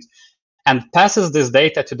experiment unit, and passes this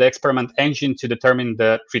data to the experiment engine to determine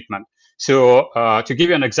the treatment. So to give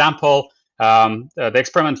you an example, the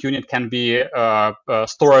experiment unit can be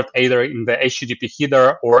stored either in the HTTP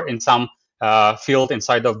header or in some field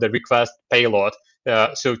inside of the request payload.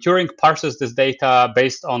 So Turing parses this data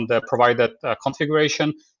based on the provided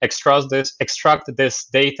configuration, extract this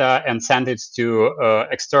data, and send it to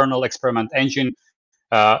external experiment engine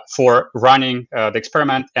for running the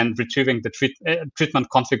experiment and retrieving the treatment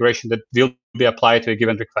configuration that will be applied to a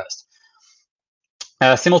given request.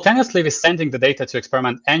 Simultaneously with sending the data to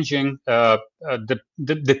experiment engine,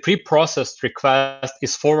 the pre-processed request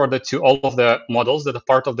is forwarded to all of the models that are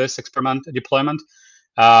part of this experiment deployment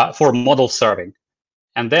for model serving.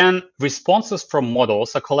 And then responses from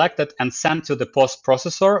models are collected and sent to the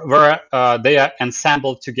post-processor, where they are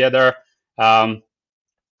assembled together by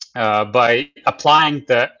applying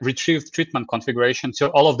the retrieved treatment configuration to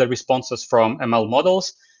all of the responses from ML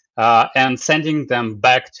models and sending them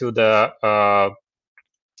back to the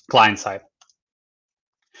client side.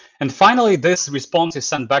 And finally, this response is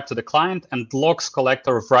sent back to the client, and logs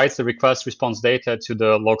collector writes the request response data to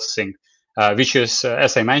the logs sink, which is,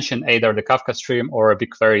 as I mentioned, either the Kafka stream or a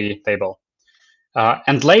BigQuery table.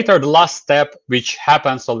 And later, the last step, which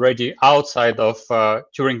happens already outside of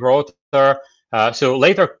Turing router, so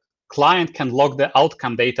later client can log the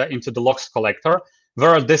outcome data into the logs collector,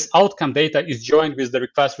 where this outcome data is joined with the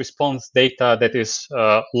request response data that is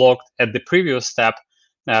logged at the previous step,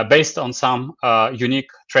 based on some unique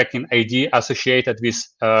tracking ID associated with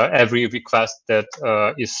every request that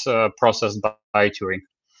is processed by Turing.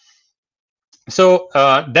 So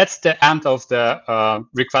that's the end of the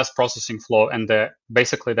request processing flow and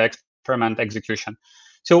basically the experiment execution.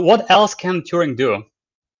 So what else can Turing do?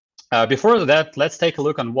 Before that, let's take a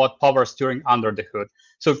look on what powers Turing under the hood.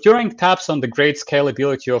 So Turing taps on the great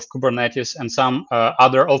scalability of Kubernetes and some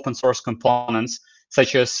other open source components,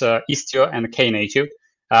 such as Istio and Knative.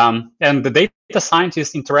 And the data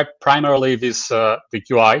scientists interact primarily with the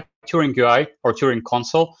UI, Turing UI or Turing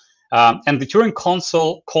console. And the Turing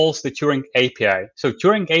console calls the Turing API. So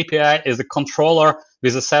Turing API is a controller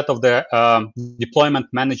with a set of the deployment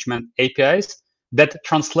management APIs that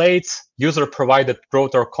translates user-provided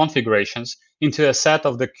router configurations into a set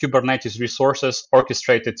of the Kubernetes resources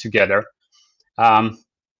orchestrated together.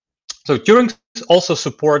 So Turing also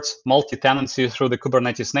supports multi-tenancy through the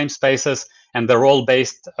Kubernetes namespaces and the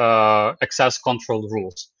role-based access control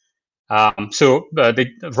rules. So the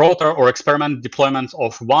router or experiment deployment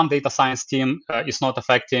of one data science team is not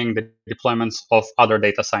affecting the deployments of other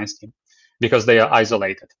data science team because they are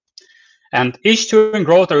isolated. And each Turing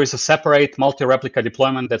router is a separate multi-replica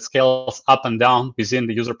deployment that scales up and down within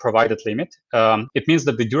the user-provided limit. It means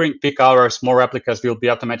that during peak hours, more replicas will be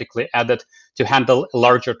automatically added to handle a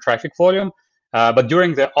larger traffic volume. But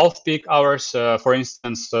during the off-peak hours, for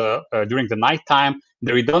instance, during the nighttime,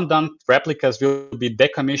 the redundant replicas will be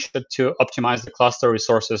decommissioned to optimize the cluster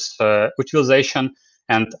resources utilization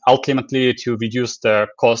and ultimately to reduce the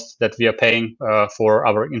cost that we are paying for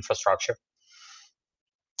our infrastructure.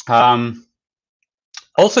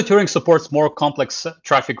 Also, Turing supports more complex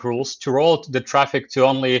traffic rules to route the traffic to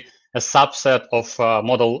only a subset of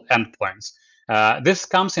model endpoints. This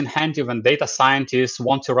comes in handy when data scientists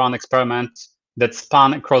want to run experiments that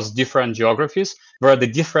span across different geographies, where the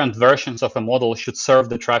different versions of a model should serve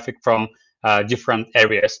the traffic from different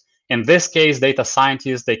areas. In this case, data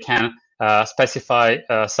scientists, they can specify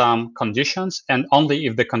some conditions, and only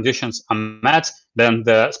if the conditions are met, then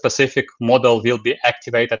the specific model will be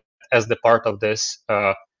activated as the part of this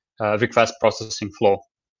request processing flow.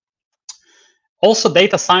 Also,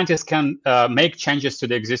 data scientists can make changes to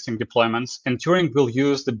the existing deployments, and Turing will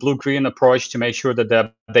use the blue-green approach to make sure that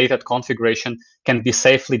the updated configuration can be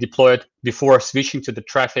safely deployed before switching to the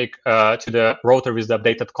traffic to the router with the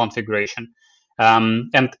updated configuration.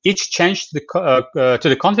 And each change to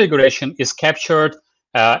the configuration is captured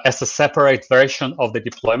as a separate version of the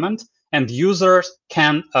deployment, and users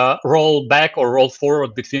can roll back or roll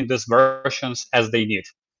forward between these versions as they need.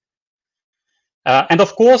 And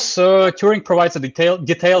of course, Turing provides a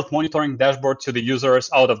detailed monitoring dashboard to the users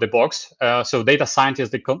out of the box. So data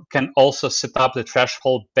scientists can also set up the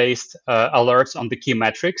threshold-based alerts on the key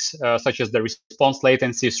metrics, such as the response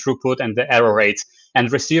latency, throughput, and the error rates,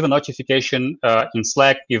 and receive a notification in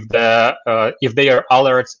Slack if their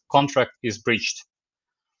alert contract is breached.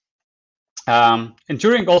 And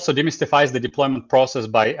Turing also demystifies the deployment process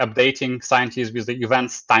by updating scientists with the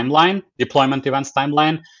deployment events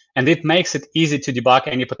timeline, and it makes it easy to debug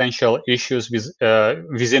any potential issues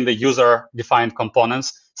within the user-defined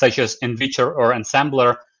components, such as enricher or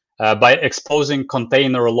ensembler, by exposing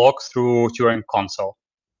container log through Turing console.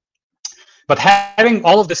 But having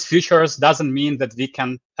all of these features doesn't mean that we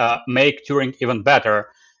can make Turing even better.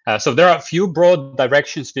 So there are a few broad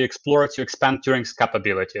directions we explore to expand Turing's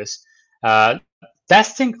capabilities.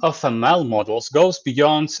 Testing of ML models goes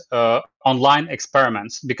beyond online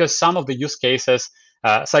experiments, because some of the use cases,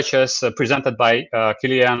 such as presented by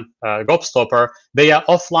Kilian Gobstopper, they are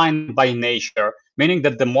offline by nature, meaning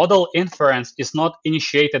that the model inference is not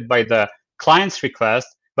initiated by the client's request,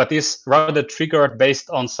 but is rather triggered based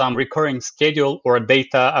on some recurring schedule or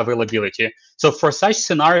data availability. So for such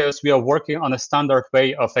scenarios, we are working on a standard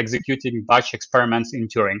way of executing batch experiments in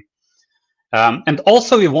Turing. And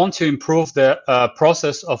also, we want to improve the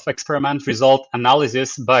process of experiment result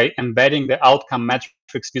analysis by embedding the outcome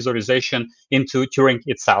metrics visualization into Turing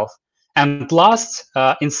itself. And last,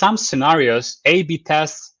 in some scenarios, A/B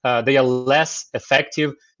tests, they are less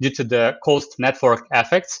effective due to the cost network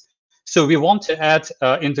effects. So we want to add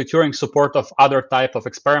into Turing support of other type of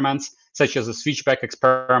experiments, such as the switchback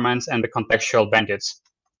experiments and the contextual bandits.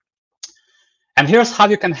 And here's how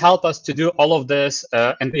you can help us to do all of this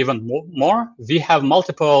and even more. We have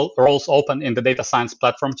multiple roles open in the data science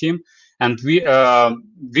platform team, and we are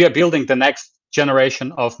building the next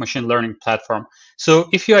generation of machine learning platform. So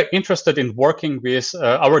if you are interested in working with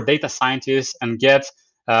our data scientists and get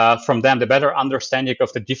from them the better understanding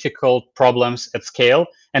of the difficult problems at scale,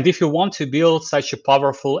 and if you want to build such a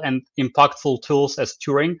powerful and impactful tools as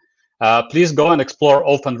Turing, please go and explore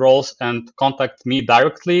open roles and contact me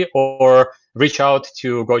directly or reach out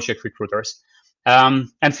to Gojek recruiters. And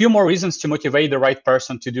a few more reasons to motivate the right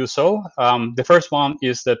person to do so. The first one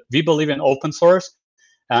is that we believe in open source.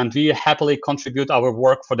 and we happily contribute our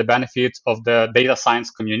work for the benefit of the data science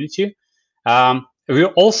community. We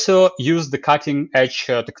also use the cutting-edge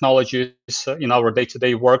technologies in our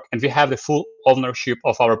day-to-day work, and we have the full ownership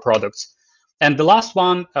of our products. And the last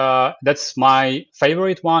one, that's my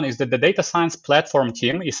favorite one, is that the data science platform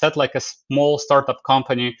team is set like a small startup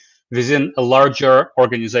company within a larger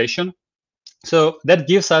organization. So that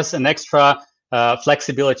gives us an extra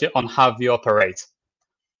flexibility on how we operate.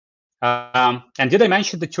 And did I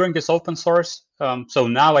mention that Turing is open source? So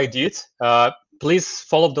now I did. Please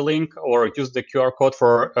follow the link or use the QR code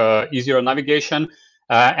for easier navigation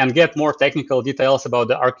and get more technical details about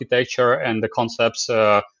the architecture and the concepts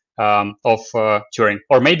of Turing.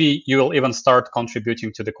 Or maybe you will even start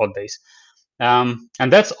contributing to the code base. And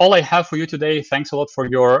that's all I have for you today. Thanks a lot for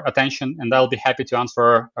your attention, and I'll be happy to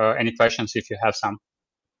answer any questions if you have some.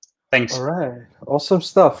 Thanks. All right. Awesome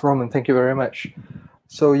stuff, Roman. Thank you very much.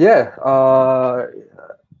 So yeah,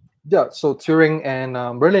 so Turing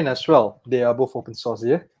and Berlin as well, they are both open source,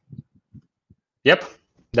 yeah? Yep,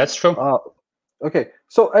 that's true. Okay,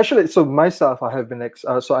 so actually, so myself, I have been,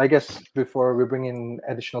 so I guess before we bring in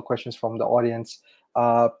additional questions from the audience,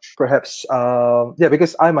 perhaps,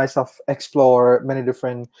 because I myself explore many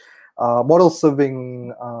different model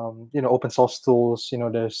serving, open source tools.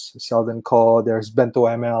 There's Sheldon Core, there's Bento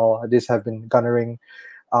ML. These have been garnering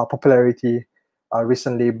popularity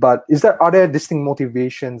recently. But are there distinct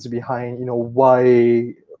motivations behind, why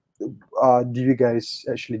do you guys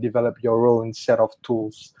actually develop your own set of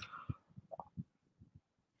tools?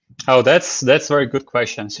 Oh, that's a very good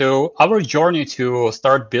question. So our journey to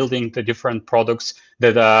start building the different products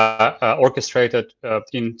that are orchestrated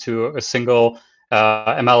into a single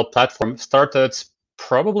ML platform started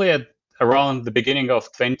probably at around the beginning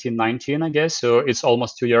of 2019, I guess. So it's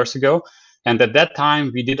almost 2 years ago. And at that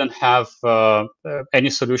time, we didn't have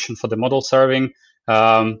any solution for the model serving.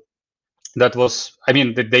 That was,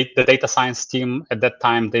 the data science team at that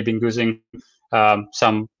time, they've been using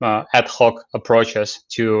some ad hoc approaches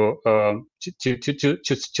to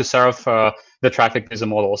serve the traffic with the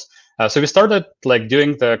models. So we started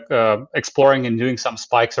doing the exploring and doing some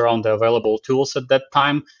spikes around the available tools at that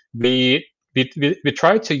time. We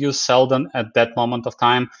tried to use Sheldon at that moment of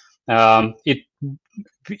time.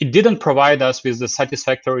 It didn't provide us with the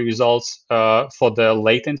satisfactory results for the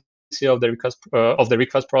latency of the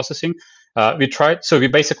request processing. We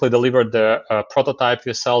basically delivered the prototype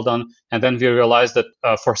with Sheldon, and then we realized that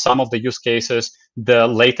for some of the use cases, the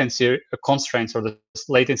latency constraints or the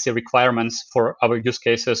latency requirements for our use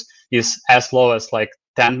cases is as low as 10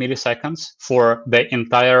 milliseconds for the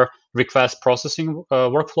entire request processing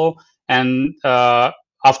workflow. And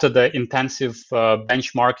after the intensive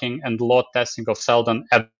benchmarking and load testing of Sheldon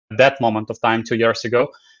at that moment of time 2 years ago,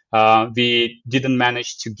 we didn't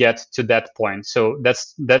manage to get to that point. So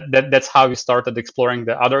that's how we started exploring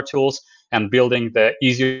the other tools and building the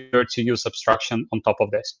easier to use abstraction on top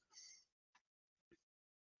of this.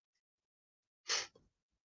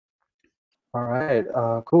 All right,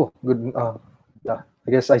 cool, good. Yeah,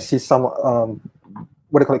 I guess I see some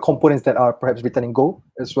what do you call it, components that are perhaps written in Go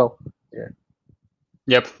as well. Yeah.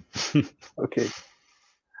 Yep. Okay.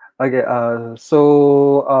 Okay,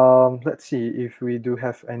 so let's see if we do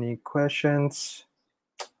have any questions.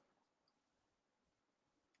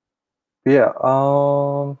 Yeah,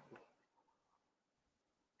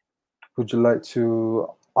 would you like to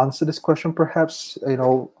answer this question perhaps,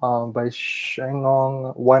 by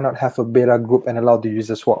Shengong, why not have a beta group and allow the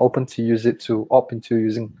users who are open to use it to opt into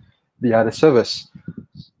using the other service?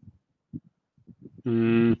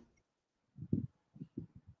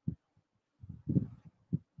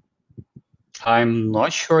 I'm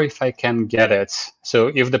not sure if I can get it.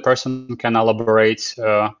 So if the person can elaborate,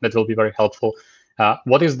 that will be very helpful.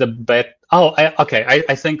 What is the bet? Oh,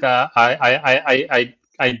 I think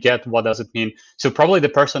I get what does it mean. So probably the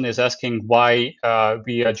person is asking why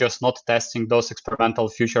we are just not testing those experimental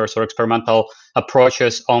features or experimental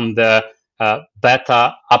approaches on the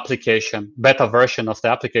beta version of the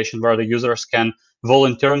application, where the users can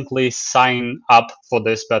voluntarily sign up for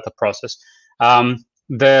this beta process.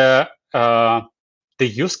 The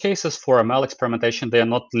use cases for ML experimentation, they are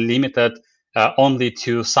not limited only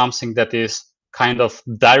to something that is kind of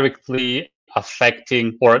directly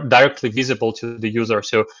affecting or directly visible to the user.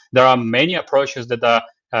 So there are many approaches that are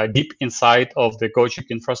deep inside of the Gojek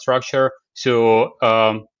infrastructure. So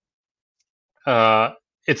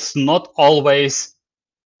it's not always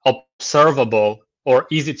observable or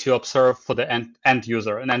easy to observe for the end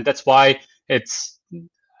user. And that's why it's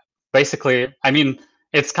basically,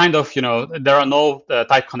 it's kind of, there are no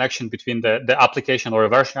tight connection between the application or a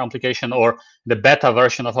version application or the beta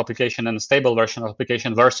version of application and a stable version of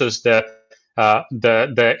application versus the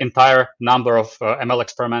entire number of ML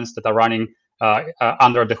experiments that are running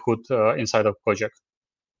under the hood inside of Gojek.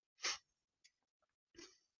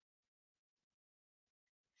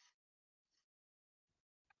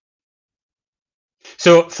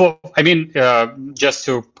 So just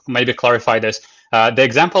to maybe clarify this, the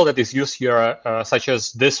example that is used here, such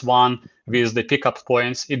as this one with the pickup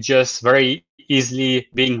points, it's just very easily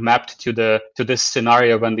being mapped to this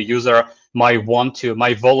scenario when the user might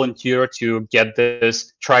volunteer to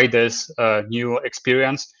try this new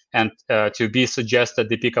experience and to be suggested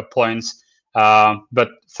the pickup points. But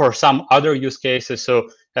for some other use cases, so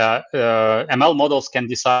ML models can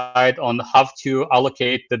decide on how to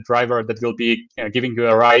allocate the driver that will be giving you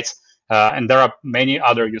a ride. And there are many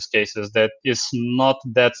other use cases that is not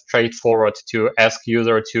that straightforward to ask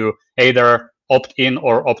user to either opt in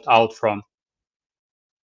or opt out from.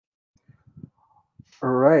 All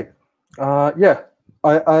right. Yeah.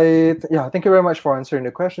 Thank you very much for answering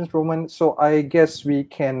the questions, Roman. So I guess we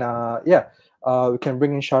can we can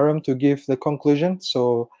bring in Sharam to give the conclusion.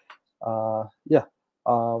 So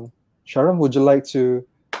Sharam, would you like to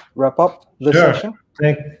wrap up the session?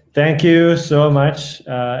 Thank you so much,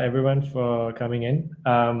 everyone, for coming in.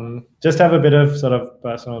 Just have a bit of sort of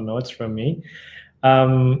personal notes from me.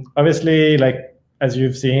 Obviously, as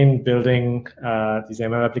you've seen, building these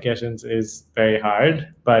ML applications is very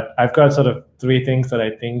hard, but I've got sort of 3 things that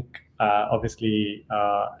I think obviously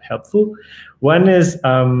helpful. One is,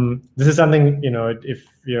 this is something, if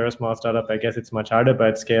you're a small startup, I guess it's much harder,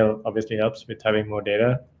 but scale obviously helps with having more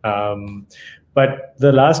data. But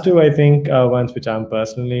the last 2, I think, are ones which I'm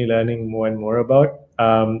personally learning more and more about.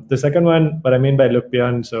 The second one, what I mean by look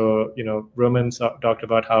beyond, so, Roman talked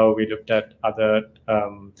about how we looked at other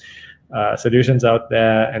solutions out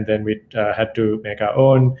there, and then we had to make our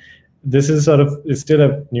own. This is it's still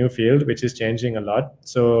a new field which is changing a lot.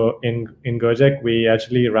 So in Gojek, we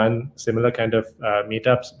actually run similar kind of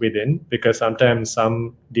meetups within, because sometimes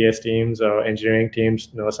some DS teams or engineering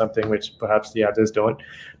teams know something which perhaps the others don't.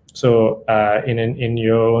 So in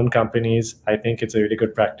your own companies, I think it's a really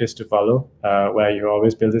good practice to follow, where you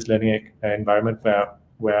always build this learning environment where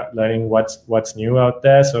we're learning what's new out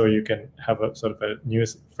there, so you can have a sort of a new,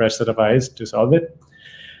 fresh set of eyes to solve it.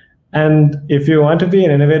 And if you want to be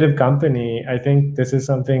an innovative company, I think this is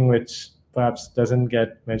something which perhaps doesn't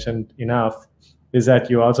get mentioned enough, is that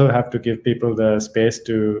you also have to give people the space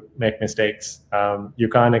to make mistakes. You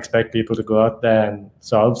can't expect people to go out there and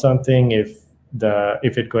solve something if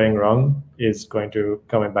it going wrong is going to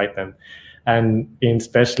come and bite them. And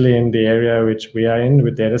especially in the area which we are in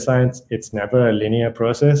with data science, it's never a linear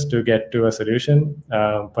process to get to a solution,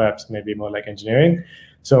 perhaps maybe more like engineering.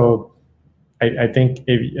 So I think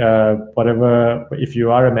if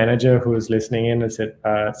you are a manager who is listening in and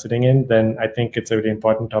sitting in, then I think it's a really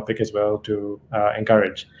important topic as well to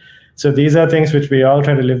encourage. So these are things which we all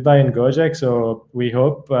try to live by in Gojek. So we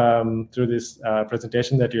hope through this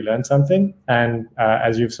presentation that you learned something. And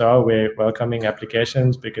as you saw, we're welcoming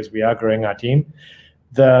applications because we are growing our team.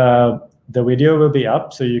 The video will be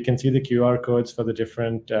up, so you can see the QR codes for the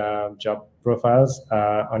different job profiles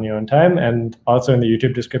on your own time. And also in the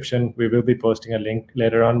YouTube description, we will be posting a link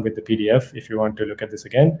later on with the PDF if you want to look at this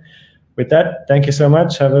again. With that, thank you so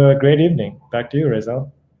much. Have a great evening. Back to you,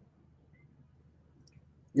 Rizal.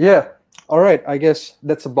 Yeah. All right. I guess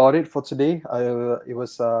that's about it for today. It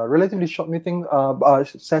was a relatively short meeting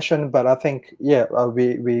session, but I think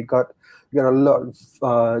we got a lot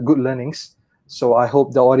of good learnings. So I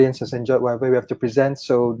hope the audience has enjoyed whatever we have to present.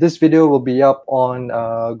 So this video will be up on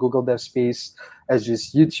Google Dev Space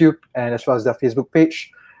SG's YouTube and as well as their Facebook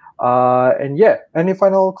page. And yeah, any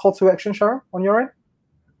final call to action, Sharon, on your end?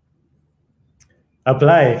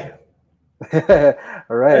 Apply.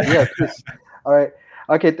 All right. Yeah, please. All right.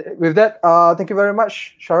 Okay, with that, thank you very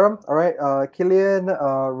much, Sharam. All right, Kilian,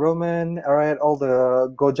 Roman, all right, all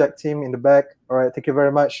the Gojek team in the back. All right, thank you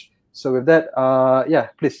very much. So with that,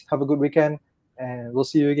 please have a good weekend, and we'll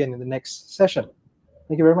see you again in the next session.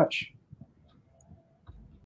 Thank you very much.